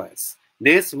necklace.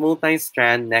 This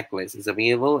multi-strand necklace is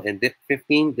available in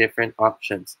 15 different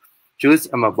options. Choose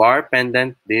a mabar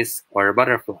pendant, disc, or a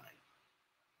butterfly.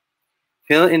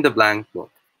 Fill in the blank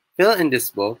book. Fill in this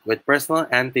book with personal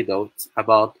anecdotes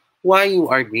about why you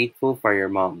are grateful for your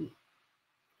mom.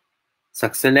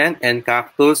 Succulent and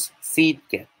cactus seed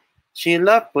kit. She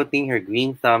loved putting her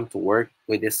green thumb to work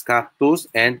with this cactus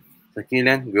and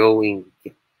succulent growing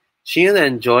kit. She'll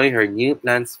enjoy her new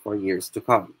plants for years to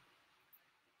come.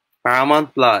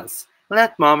 Paramount Plus.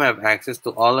 Let mom have access to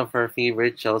all of her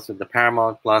favorite shows with the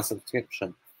Paramount Plus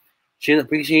subscription. She'll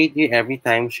appreciate you every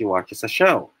time she watches a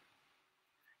show.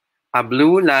 A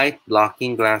blue light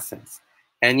blocking glasses.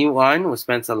 Anyone who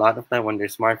spends a lot of time on their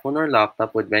smartphone or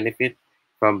laptop would benefit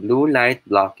from blue light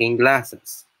blocking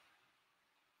glasses.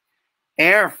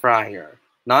 Air fryer.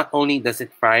 Not only does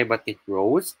it fry, but it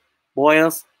roasts,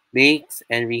 boils, bakes,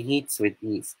 and reheats with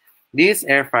ease. This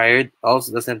air fryer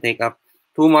also doesn't take up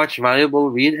too much valuable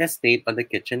real estate on the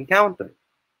kitchen counter.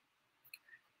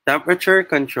 Temperature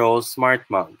control smart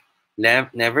mug.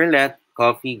 Never let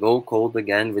coffee go cold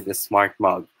again with the smart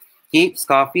mug. Keeps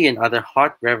coffee and other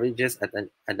hot beverages at an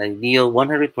ideal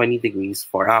 120 degrees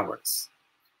for hours.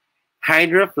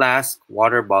 Hydro Flask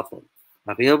water bottle.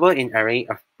 Available in an array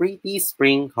of pretty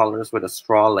spring colors with a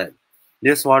straw lid.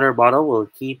 This water bottle will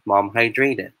keep mom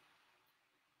hydrated.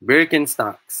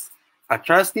 Birkenstocks. A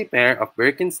trusty pair of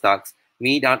Birkenstocks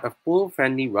made out of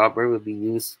pool-friendly rubber will be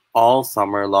used all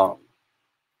summer long.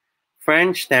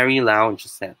 French Terry Lounge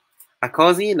Set. A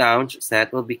cozy lounge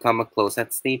set will become a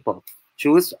closet staple.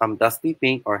 Choose dusty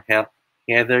pink or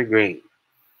heather gray.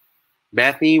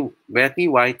 Betty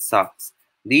White Socks.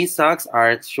 These socks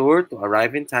are sure to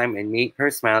arrive in time and make her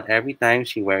smile every time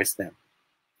she wears them.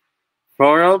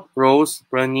 Floral Rose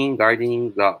Pruning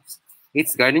Gardening Gloves.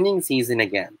 It's gardening season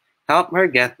again. Help her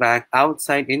get back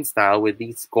outside in style with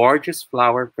these gorgeous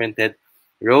flower-printed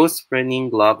rose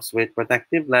pruning gloves with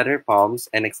protective leather palms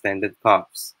and extended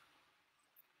cuffs.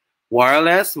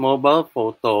 Wireless Mobile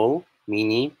Photo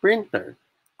Mini Printer.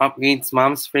 Upgrades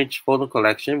mom's fridge photo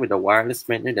collection with a wireless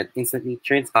printer that instantly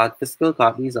churns out physical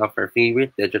copies of her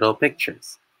favorite digital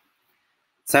pictures.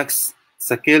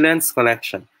 Succulents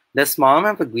Collection. Does mom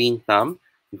have a green thumb?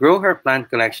 Grow her plant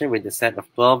collection with a set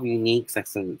of 12 unique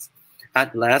succulents.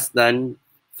 at less than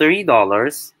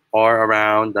 $30 or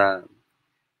around,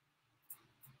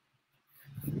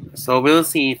 so we'll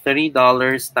see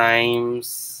 $30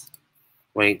 times,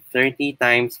 wait, 30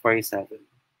 times 47.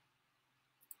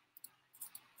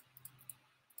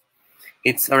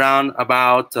 It's around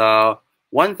about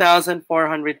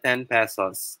 1,410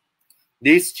 pesos.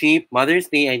 This cheap Mother's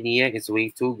Day idea is way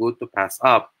too good to pass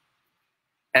up.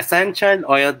 Essential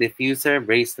Oil Diffuser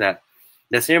Bracelet.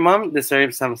 Does your mom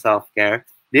deserve some self-care?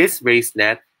 This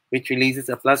bracelet, which releases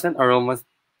a pleasant aroma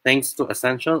thanks to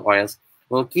essential oils,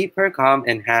 will keep her calm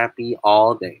and happy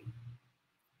all day.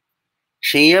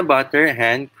 Shea Butter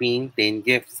Hand Cream Tin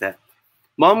Gift Set.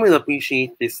 Mom will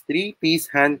appreciate this 3-piece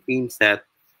hand cream set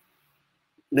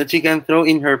that she can throw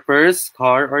in her purse,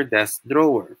 car, or desk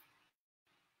drawer.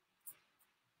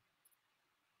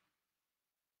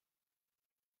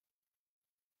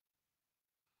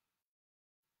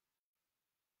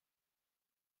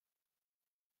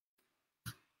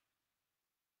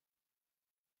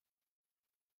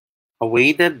 A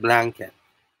weighted blanket.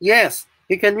 Yes,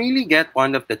 you can really get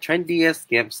one of the trendiest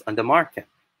gifts on the market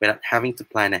without having to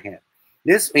plan ahead.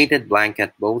 This weighted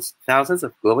blanket boasts thousands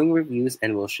of glowing reviews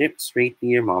and will ship straight to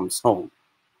your mom's home.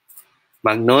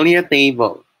 Magnolia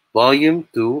Table, Volume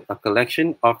 2, a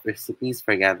collection of recipes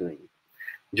for gathering.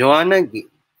 Joanna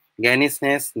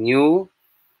Guinness's new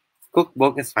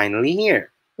cookbook is finally here.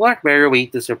 What better way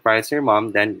to surprise your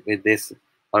mom than with this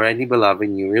already beloved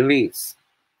new release?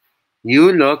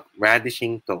 You Look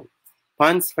Radishing Tote.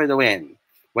 Puns for the win.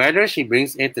 Whether she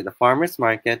brings it to the farmer's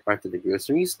market or to the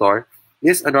grocery store,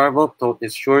 this adorable tote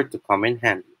is sure to come in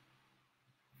handy.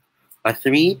 A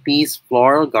 3-piece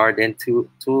floral garden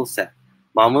tool set.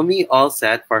 Mom will be all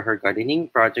set for her gardening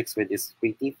projects with this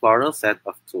pretty floral set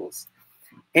of tools.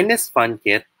 In this fun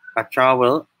kit, a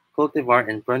trowel, cultivar,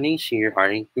 and pruning shear are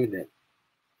included.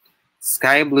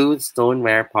 Sky Blue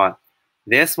Stoneware Pot.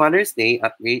 This Mother's Day,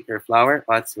 upgrade your flower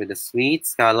pots with a sweet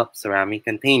scallop ceramic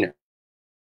container.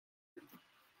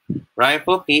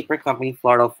 Rifle Paper Company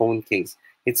Floral Phone Case.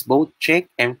 It's both chic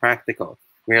and practical.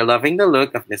 We're loving the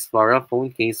look of this floral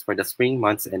phone case for the spring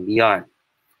months and beyond.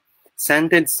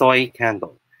 Scented Soy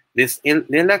Candle. This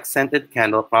lilac scented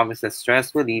candle promises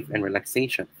stress relief and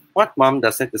relaxation. What mom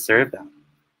doesn't deserve that?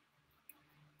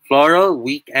 Floral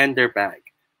Weekender Bag.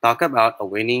 Talk about a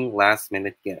winning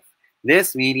last-minute gift.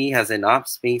 This beauty has enough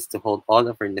space to hold all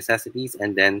of her necessities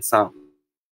and then some.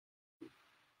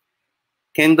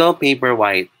 Kindle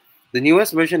Paperwhite. The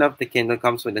newest version of the Kindle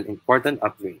comes with an important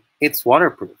upgrade. It's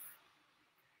waterproof.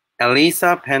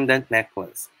 Elisa Pendant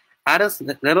Necklace. Add a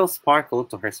little sparkle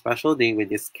to her special day with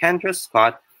this Kendra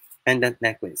Scott pendant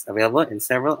necklace, available in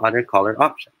several other color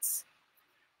options.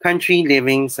 Country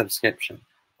Living Subscription.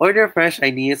 Order fresh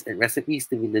ideas and recipes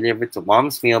to be delivered to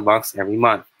mom's mailbox every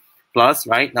month. Plus,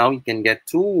 right now, you can get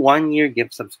 2 one-year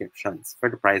gift subscriptions for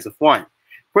the price of one.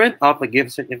 Print up a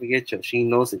gift certificate so she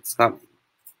knows it's coming.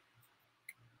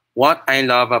 What I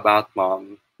Love About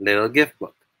Mom, Little Gift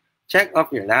Book. Check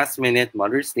off your last-minute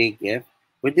Mother's Day gift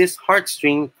with this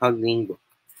heartstring cuddling book.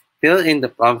 Fill in the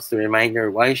prompts to remind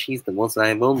her why she's the most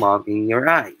valuable mom in your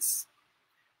eyes.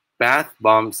 Bath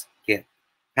Bombs Kit.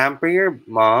 Pamper your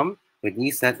mom with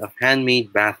these set of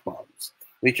handmade bath bombs,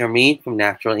 which are made from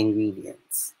natural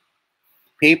ingredients.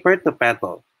 Paper to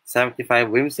Petal. 75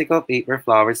 whimsical paper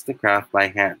flowers to craft by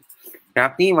hand.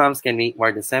 Crafty moms can make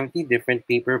more than 70 different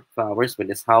paper flowers with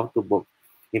this how-to book.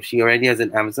 If she already has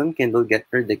an Amazon Kindle, get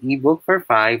her the ebook for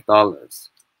 $5.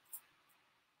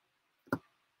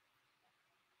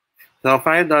 So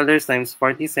 $5 times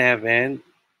 47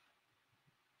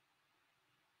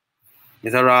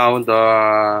 is around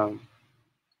around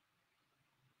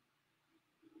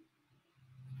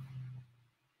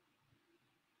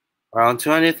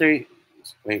 230.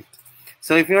 Wait.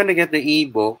 So if you want to get the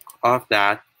ebook of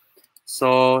that,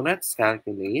 so let's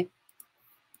calculate.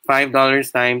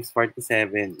 $5 times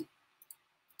 47.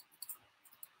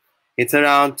 It's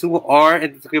around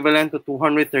it's equivalent to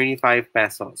 235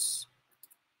 pesos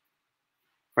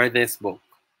for this book.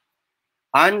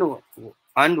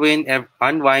 Unwind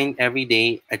every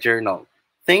day, a journal.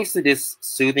 Thanks to this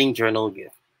soothing journal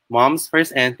gift, mom's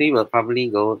first entry will probably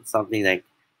go something like,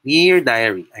 Dear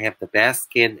Diary, I have the best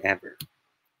kid ever.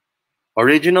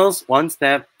 Originals, one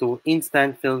step to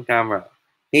instant film camera.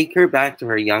 Take her back to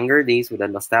her younger days with a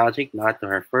nostalgic nod to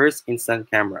her first instant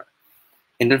camera.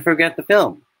 And don't forget the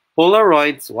film.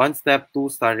 Polaroid's one-step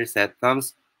two-starter set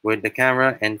comes with the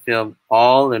camera and film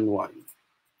all in one.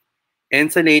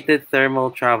 Insulated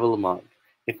thermal travel mug.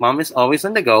 If mom is always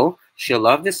on the go, she'll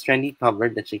love this trendy tumbler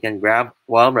that she can grab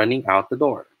while running out the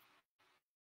door.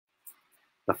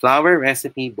 The Flower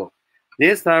Recipe Book.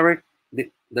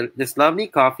 This lovely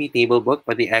coffee table book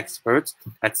by the experts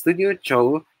at Studio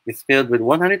Cho is filled with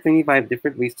 125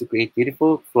 different ways to create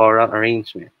beautiful floral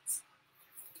arrangements.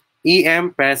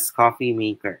 EM Press Coffee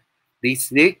Maker. The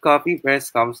sleek coffee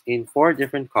press comes in 4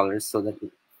 different colors so that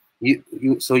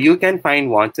you can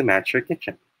find one to match your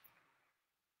kitchen.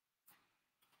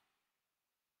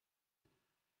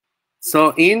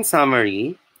 So in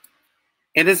summary,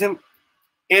 it is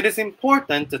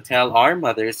important to tell our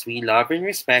mothers we love and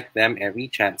respect them every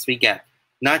chance we get,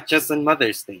 not just on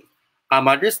Mother's Day. A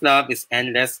mother's love is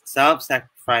endless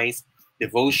self-sacrifice,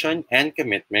 devotion, and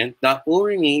commitment that will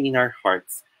remain in our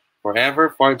hearts, forever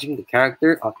forging the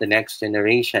character of the next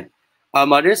generation. A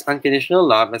mother's unconditional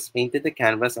love has painted the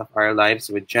canvas of our lives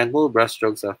with gentle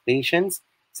brushstrokes of patience,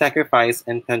 sacrifice,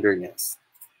 and tenderness.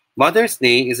 Mother's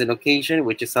Day is an occasion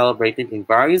which is celebrated in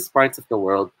various parts of the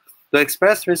world to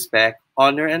express respect,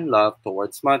 honor, and love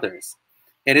towards mothers.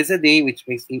 It is a day which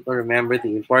makes people remember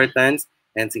the importance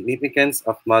and significance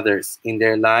of mothers in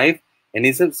their life and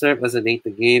is observed as a day to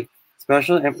give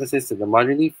special emphasis to the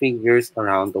motherly figures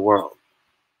around the world.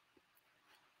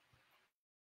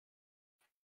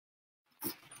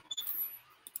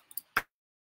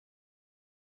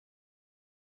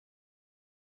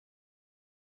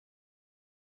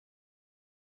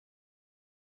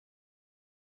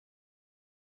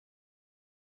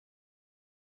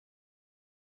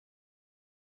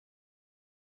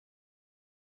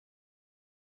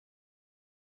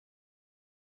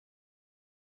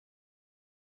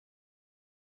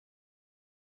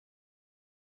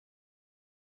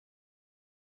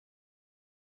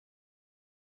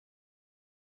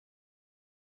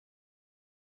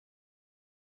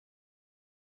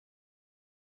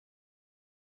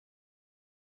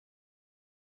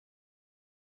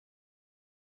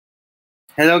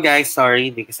 Hello guys, sorry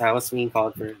because I was being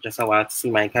called for just a while to see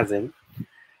my cousin.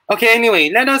 Okay, anyway,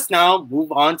 let us now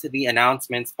move on to the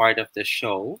announcements part of the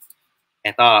show.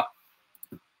 Eto.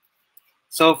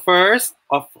 So first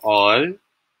of all,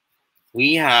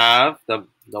 we have the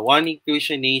One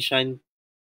Inclusion Nation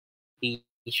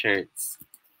t-shirts.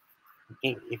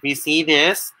 Okay, if you see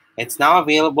this, it's now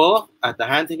available at the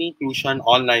HNI Inclusion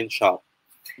online shop.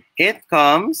 It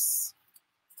comes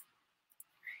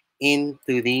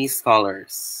into these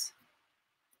colors.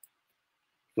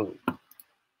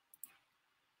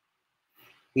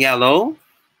 Yellow,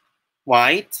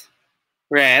 white,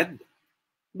 red,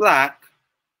 black,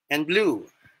 and blue.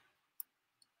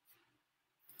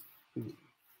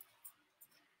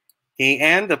 Okay,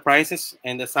 and the prices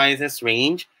and the sizes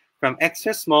range from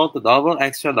extra small to double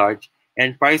extra large,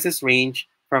 and prices range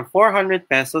from 400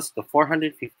 pesos to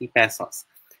 450 pesos.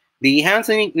 The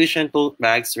hands-on inclusion tote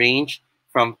bags range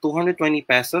from 220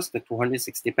 pesos to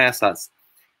 260 pesos.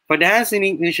 For the hands-on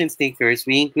inclusion stickers,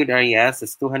 we include areas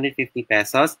as 250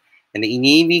 pesos, and the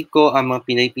inibig ko ang mga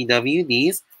Pinoy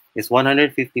PWDs is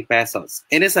 150 pesos.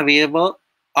 It is available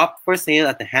up for sale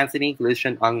at the hands-on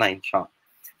inclusion online shop.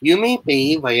 You may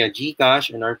pay via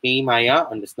GCash and or PayMaya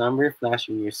on this number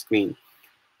flashing your screen.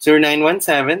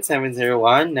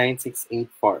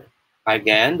 0917-701-9684.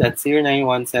 Again, that's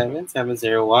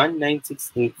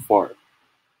 0917-701-9684.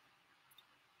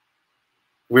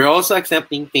 We're also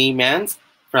accepting payments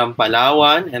from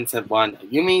Palawan and Cebuana.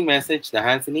 You may message the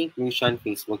Hands on Inclusion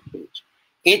Facebook page.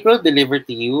 It will deliver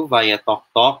to you via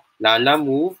TokTok, Lala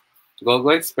Move, GoGo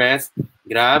Express,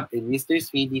 Grab, and Mr.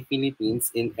 Speedy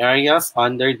Philippines in areas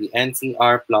under the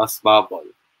NCR Plus bubble.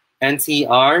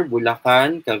 NCR,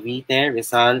 Bulacan, Cavite,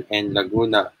 Rizal, and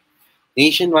Laguna.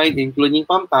 Nationwide, including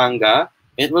Pampanga,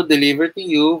 it will deliver to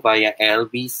you via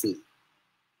LBC.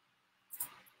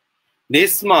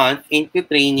 This month, into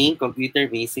training, computer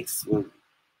basics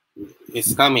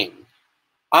is coming.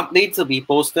 Updates will be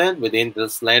posted within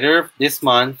this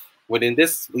month, within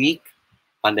this week,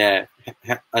 on the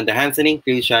Hands on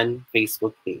Inclusion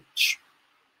Facebook page.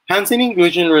 Hands on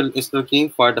Inclusion is looking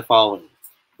for the following: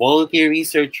 volunteer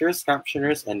researchers,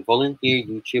 captioners, and volunteer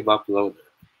YouTube uploader.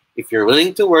 If you're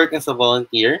willing to work as a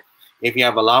volunteer, if you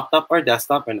have a laptop or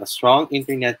desktop and a strong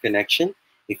internet connection,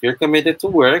 if you're committed to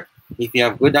work, if you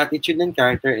have good attitude and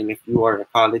character, and if you are a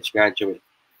college graduate,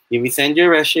 you may send your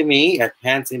resume at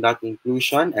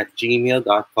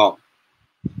handsin.inclusion@gmail.com.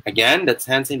 Again, that's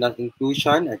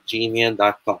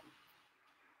handsin.inclusion@gmail.com.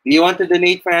 Do you want to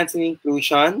donate for Hands on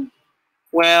Inclusion?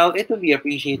 Well, it would be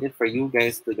appreciated for you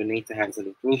guys to donate to Hands on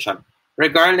Inclusion.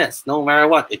 Regardless, no matter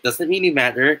what, it doesn't really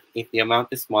matter if the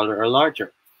amount is smaller or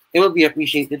larger. It will be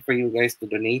appreciated for you guys to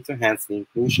donate to Hands on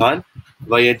Inclusion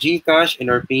via GCash and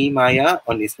or PayMaya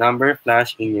on this number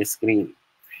flash in your screen.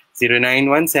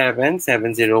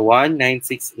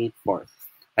 0917-701-9684.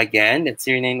 Again, that's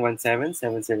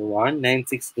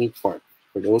 0917-701-9684.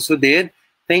 For those who did,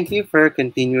 thank you for your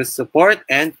continuous support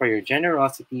and for your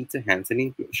generosity to Hands in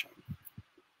Inclusion.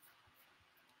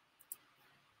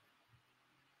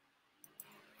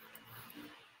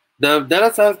 The De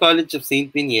La Salle College of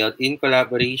St. Peniel, in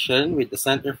collaboration with the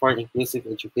Center for Inclusive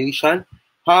Education,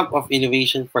 Hub of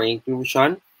Innovation for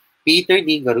Inclusion, Peter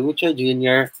D. Garucha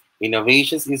Jr.,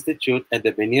 Innovations Institute, and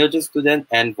the Benilde Student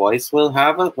Envoys will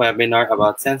have a webinar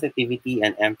about sensitivity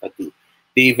and empathy.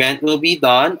 The event will be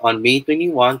done on May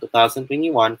 21,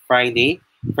 2021, Friday,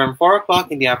 from 4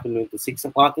 o'clock in the afternoon to 6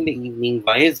 o'clock in the evening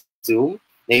via Zoom.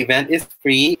 The event is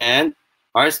free, and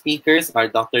our speakers are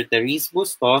Dr. Therese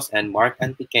Bustos and Mark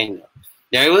Antiqueño.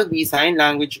 There will be sign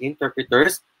language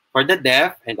interpreters for the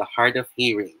deaf and the hard of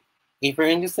hearing. If you're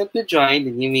interested to join,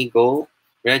 then you may go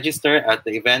register at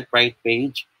the Eventbrite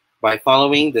page by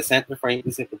following the Center for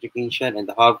Inclusive Education and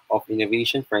the Hub of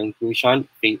Innovation for Inclusion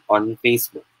on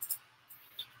Facebook.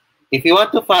 If you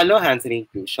want to follow Hands in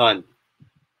Inclusion,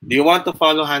 do you want to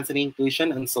follow Hands in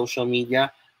Inclusion on social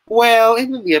media? Well, it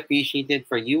would be appreciated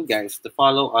for you guys to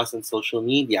follow us on social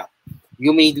media.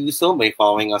 You may do so by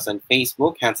following us on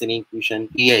Facebook, Hands in Inclusion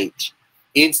PH,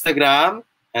 Instagram,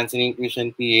 Hands in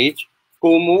Inclusion PH,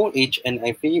 Kumu,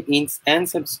 HNI Pilipinas, and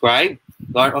subscribe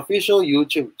to our official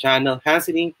YouTube channel, Hands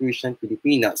in Inclusion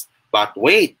Pilipinas. But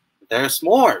wait, there's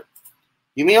more.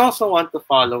 You may also want to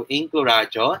follow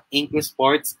InkluRadyo,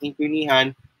 InkluSports,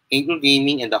 InkluNihan,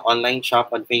 InkluGaming, and the online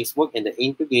shop on Facebook and the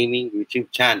InkluGaming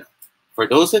YouTube channel. For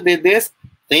those who did this,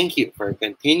 thank you for your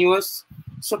continuous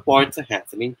support to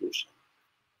Hands in Inclusion.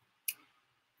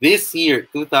 This year,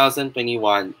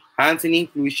 2021, Hands in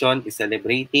Inclusion is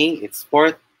celebrating its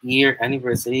 4th year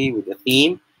anniversary with the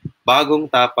theme, Bagong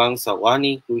Tapang sa One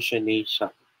Inclusion Nation.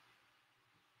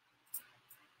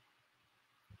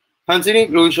 Hands in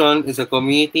Inclusion is a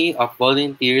community of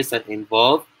volunteers that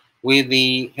involved with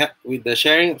the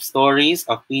sharing of stories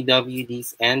of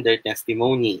PWDs and their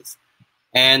testimonies.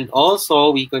 And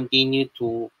also, we continue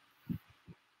to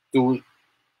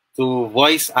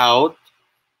voice out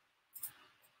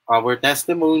our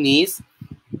testimonies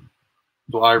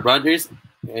to our brothers,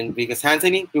 and because Hands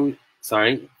in Inclusion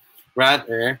are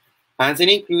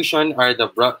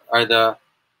the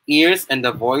ears and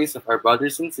the voice of our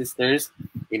brothers and sisters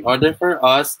in order for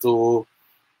us to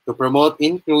promote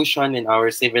inclusion in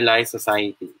our civilized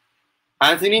society.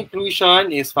 Hands in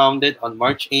Inclusion is founded on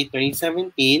March 8,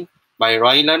 2017 by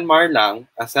Roylan Marlang,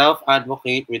 a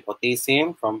self-advocate with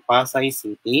autism from Pasay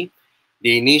City.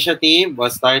 The initiative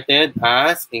was started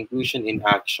as Inclusion in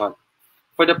Action.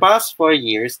 For the past 4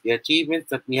 years, the achievements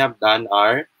that we have done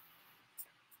are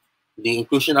the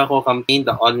Inclusion Ako campaign,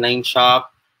 the online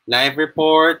shop, live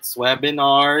reports,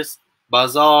 webinars,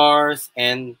 bazaars,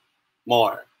 and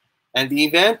more. And the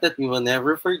event that we will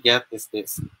never forget is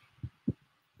this.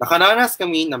 Nakaranas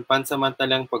kami ng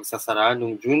pansamantalang pagsasara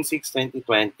noong June 6,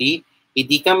 2020,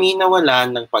 hindi kami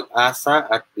nawalan ng pag-asa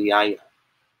at biyaya.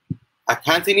 At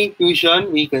Hands in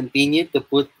Inclusion, we continue to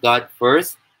put God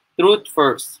first, truth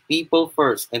first, people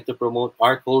first, and to promote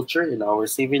our culture in our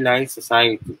civilized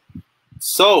society.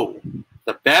 So,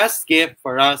 the best gift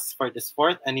for us for this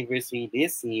 4th anniversary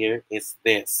this year is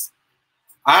this.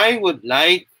 I would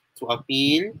like to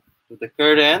appeal to the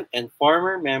current and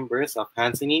former members of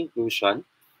Hands in Inclusion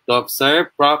to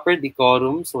observe proper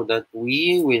decorum so that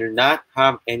we will not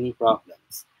have any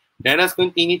problems. Let us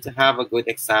continue to have a good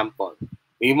example.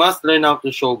 We must learn how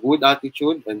to show good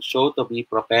attitude and show to be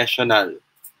professional.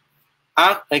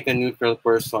 Act like a neutral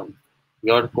person.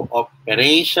 Your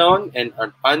cooperation and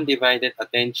undivided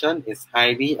attention is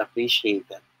highly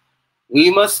appreciated. We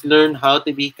must learn how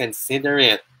to be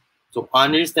considerate, to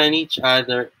understand each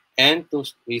other, and to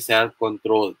be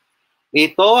self-controlled.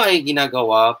 Ito ay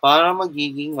ginagawa para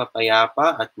magiging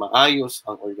mapayapa at maayos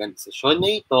ang organisasyon na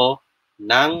ito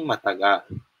ng matagal.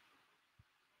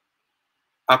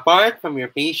 Apart from your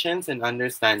patience and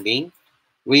understanding,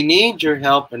 we need your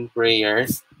help and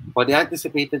prayers for the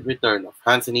anticipated return of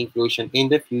Hands in Inclusion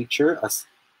in the future as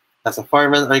a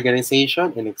formal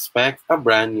organization and expect a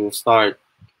brand new start.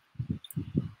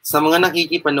 Sa mga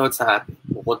nakikipanood sa atin,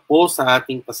 bukod po sa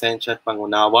ating pasensya at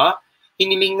pangunawa,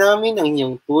 hiniling namin ang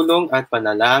inyong tulong at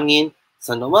panalangin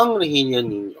sa nawang rehiyon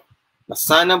ninyo na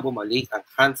sana bumalik ang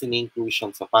Hands in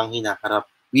Inclusion sa panghinaharap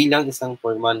bilang isang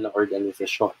formal na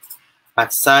organisasyon.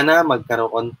 At sana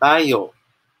magkaroon tayo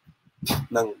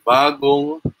ng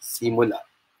bagong simula.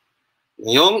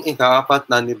 Ngayong ika-4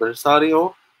 na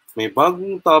anibersaryo, may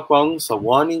bagong tapang sa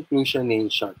One Inclusion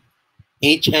Nation.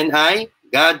 HNI,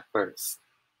 God First.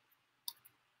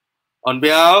 On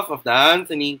behalf of the Hands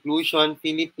in Inclusion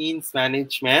Philippines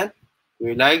Management,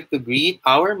 we would like to greet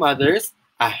our mothers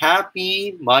a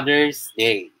happy Mother's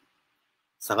Day.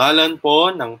 Sa ngalan po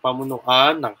ng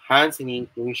pamunuan ng HNI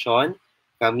Inclusion,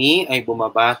 kami ay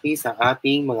bumabati sa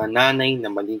ating mga nanay na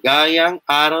maligayang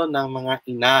araw ng mga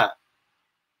ina.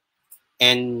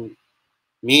 And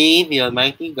may the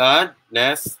Almighty God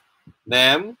bless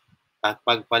them at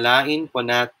pagpalain po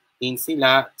natin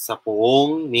sila sa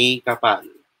poong may kapal.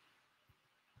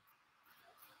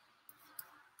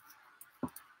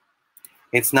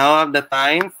 It's now of the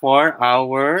time for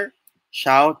our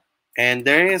shout, and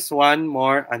there is one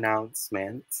more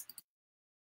announcement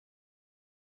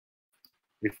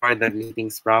before the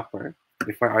greetings proper,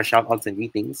 before our shout-outs and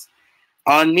greetings.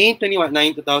 On May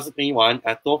 29, 2021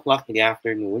 at 2 o'clock in the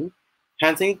afternoon,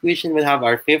 HNI Inclusion will have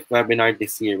our 5th webinar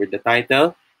this year with the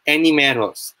title,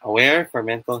 Enimeros, Aware for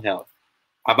Mental Health.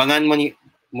 Abangan mo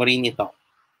rin ito.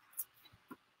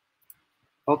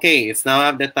 Okay, it's now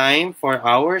of the time for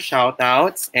our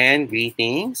shout-outs and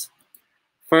greetings.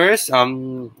 First,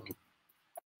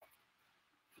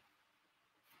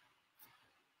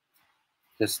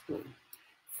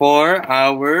 for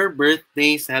our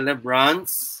birthday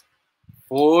celebrants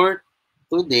for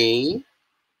today,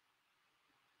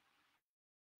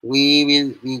 we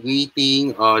will be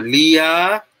greeting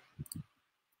Leah,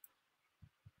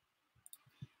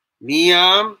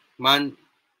 Liam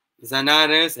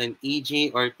Manzanares, and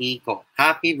EJ Ortico.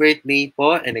 Happy birthday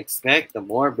po, and expect the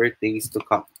more birthdays to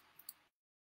come.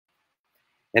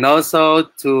 And also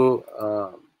to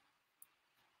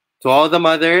all the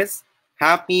mothers,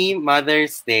 happy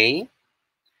Mother's Day.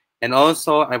 And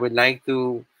also, I would like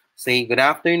to say good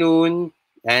afternoon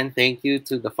and thank you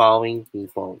to the following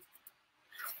people.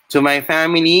 To my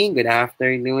family, good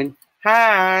afternoon.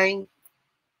 Hi!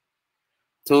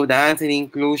 To Dance and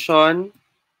Inclusion,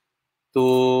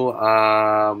 to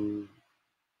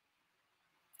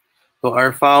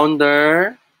our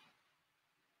founder,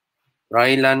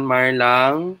 Rylan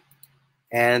Marlang,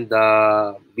 and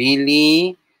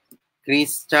Billy,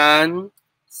 Christian,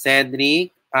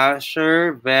 Cedric,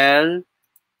 Asher, Vel,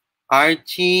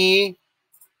 Archie,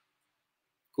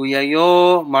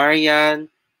 Kuyayo, Marian,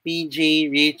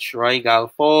 PJ, Rich, Roy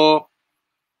Galfo,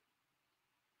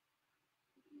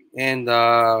 and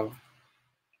the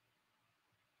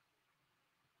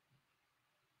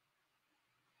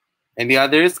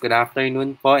others, good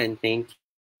afternoon po and thank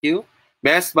you.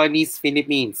 Best Buddies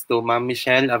Philippines, to Ma'am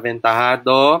Michelle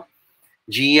Aventahado,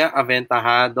 Gia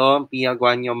Aventahado, Pia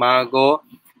Guanyo Mago,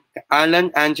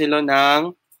 Alan Angelo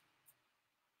ng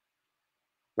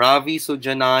Ravi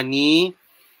Sujanani,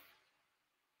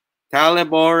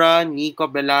 Talebora, Nico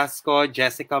Velasco,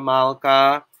 Jessica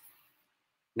Malca,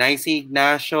 Nicey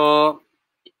Ignacio,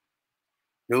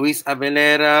 Luis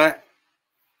Avelera,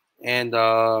 and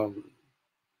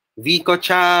Vico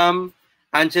Cham,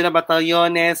 Angela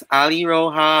Batallones, Ali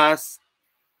Rojas,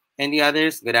 and the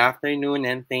others, good afternoon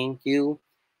and thank you.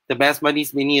 The Best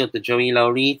Buddies Benio, to Joey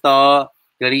Laurito,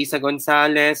 Clarissa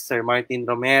Gonzalez, Sir Martin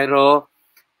Romero,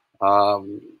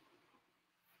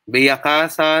 Bea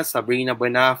Casas, Sabrina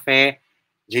Buenafe,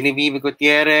 Genevieve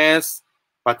Gutierrez,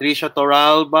 Patricia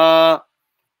Toralba,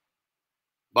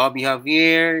 Bobby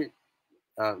Javier,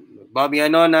 Bobby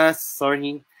Anonas,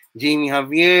 sorry, Jamie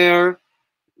Javier.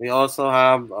 We also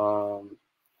have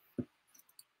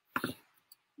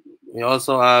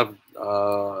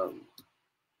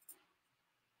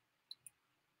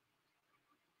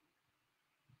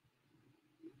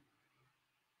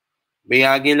Bea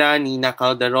Aguila, Nina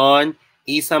Calderon,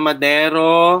 Isa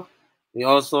Madero. We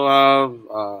also have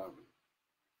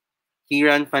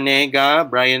Kiran Fanega,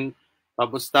 Brian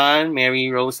Pabustan, Mary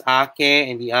Rose Ake,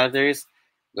 and the others.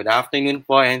 Good afternoon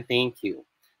po and thank you.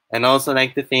 And also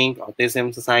like to thank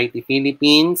Autism Society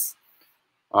Philippines,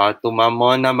 to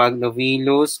Mamona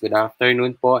Magnovilus, good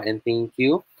afternoon po and thank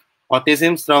you.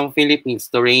 Autism Strong Philippines,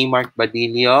 to Ray Mark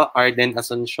Badillo, Arden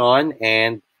Asuncion,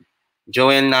 and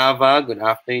Joel Nava, good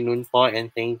afternoon po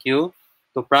and thank you.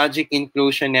 To Project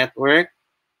Inclusion Network,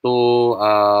 to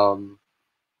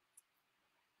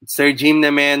Sir Jim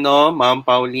Nemeno, Ma'am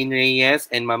Pauline Reyes,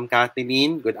 and Ma'am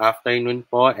Kathleen, good afternoon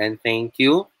po and thank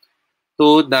you.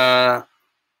 To the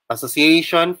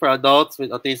Association for Adults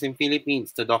with Autism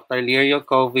Philippines, to Dr. Lirio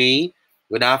Covey,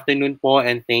 good afternoon po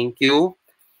and thank you.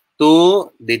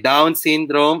 To the Down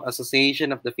Syndrome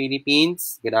Association of the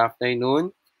Philippines, good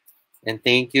afternoon and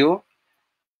thank you.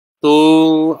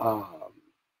 To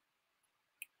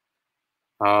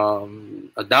a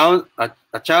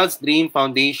Child's Dream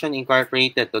Foundation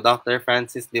Incorporated, to Dr.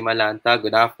 Francis De Malanta,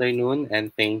 good afternoon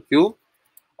and thank you.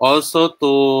 Also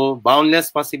to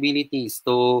Boundless Possibilities,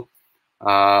 to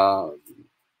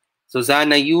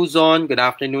Susana Yuzon, good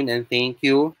afternoon and thank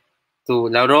you. To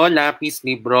Lauro Lapis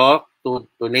Libro, to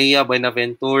Leia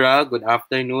Buenaventura, good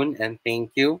afternoon and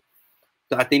thank you.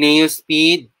 To Ateneo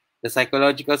Speed, the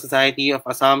Psychological Society of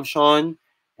Assumption,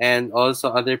 and also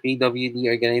other PWD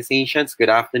organizations, good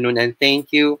afternoon and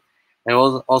thank you. I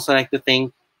would also like to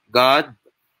thank God,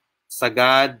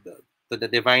 Sagad, to the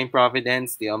Divine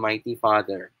Providence, the Almighty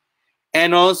Father.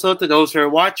 And also to those who are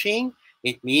watching,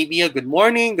 it may be a good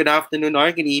morning, good afternoon,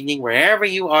 or good evening, wherever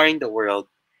you are in the world.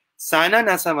 Sana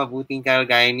nasa mabuting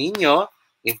kalagayan ninyo.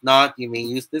 If not, you may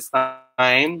use this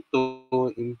time to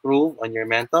improve on your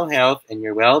mental health and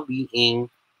your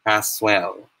well-being as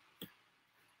well.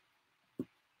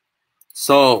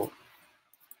 So,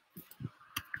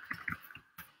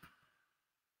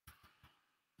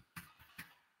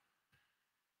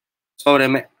 so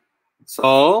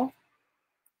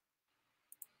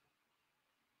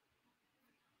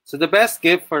the best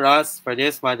gift for us for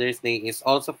this Mother's Day is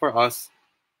also for us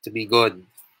to be good.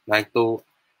 Like to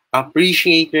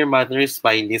appreciate your mothers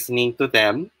by listening to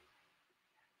them,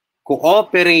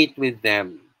 cooperate with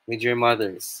them, with your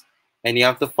mothers. And you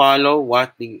have to follow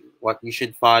what you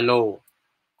should follow.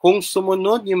 Kung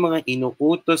sumunod yung mga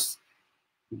inuutos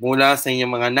mula sa inyong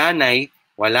mga nanay,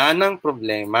 wala nang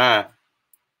problema.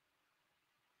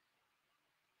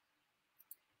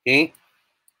 Okay?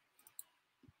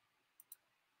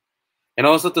 And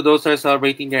also to those who are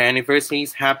celebrating their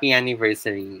anniversaries, happy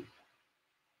anniversary.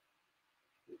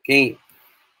 Okay.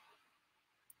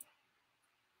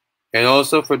 And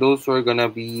also for those who are going to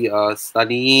be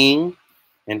studying,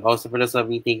 and also for those who will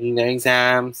be taking their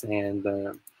exams and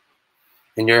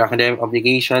your academic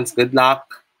obligations, good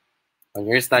luck on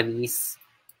your studies.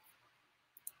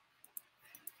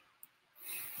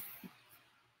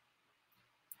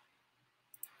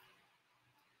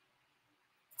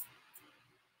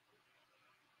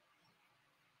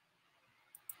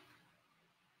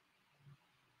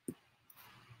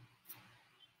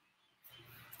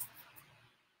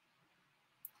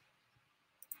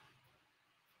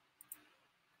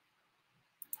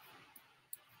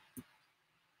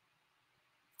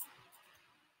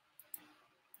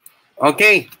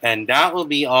 Okay, and that will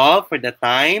be all for the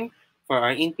time for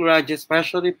our InkluRadyo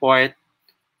special report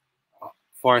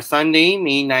for Sunday,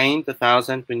 May 9,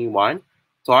 2021.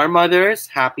 To our mothers,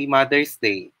 happy Mother's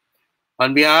Day.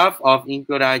 On behalf of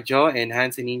InkluRadyo and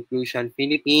Inclusion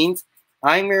Philippines,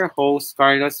 I'm your host,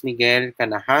 Carlos Miguel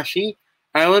Kanahashi.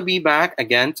 I will be back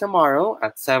again tomorrow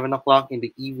at 7 o'clock in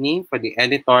the evening for the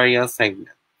editorial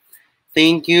segment.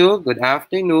 Thank you, good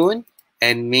afternoon,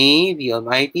 and may the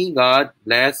Almighty God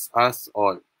bless us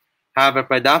all. Have a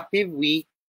productive week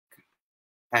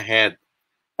ahead.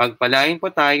 Pagpalain po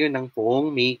tayo ng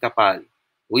poong may kapal.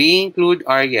 We include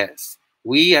our yes.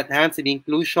 We at Hands in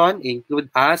Inclusion include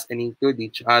us and include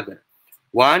each other.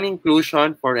 One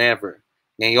inclusion forever.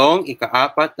 Ngayong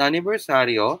ika-4 na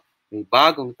anibersaryo, may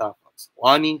bagong tapos.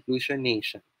 One Inclusion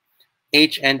Nation.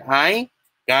 HNI,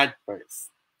 God first.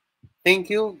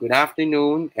 Thank you, good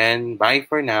afternoon, and bye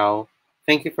for now.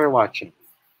 Thank you for watching.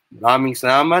 Maraming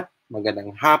salamat,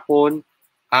 magandang hapon,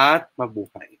 at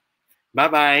mabuhay.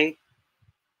 Bye-bye!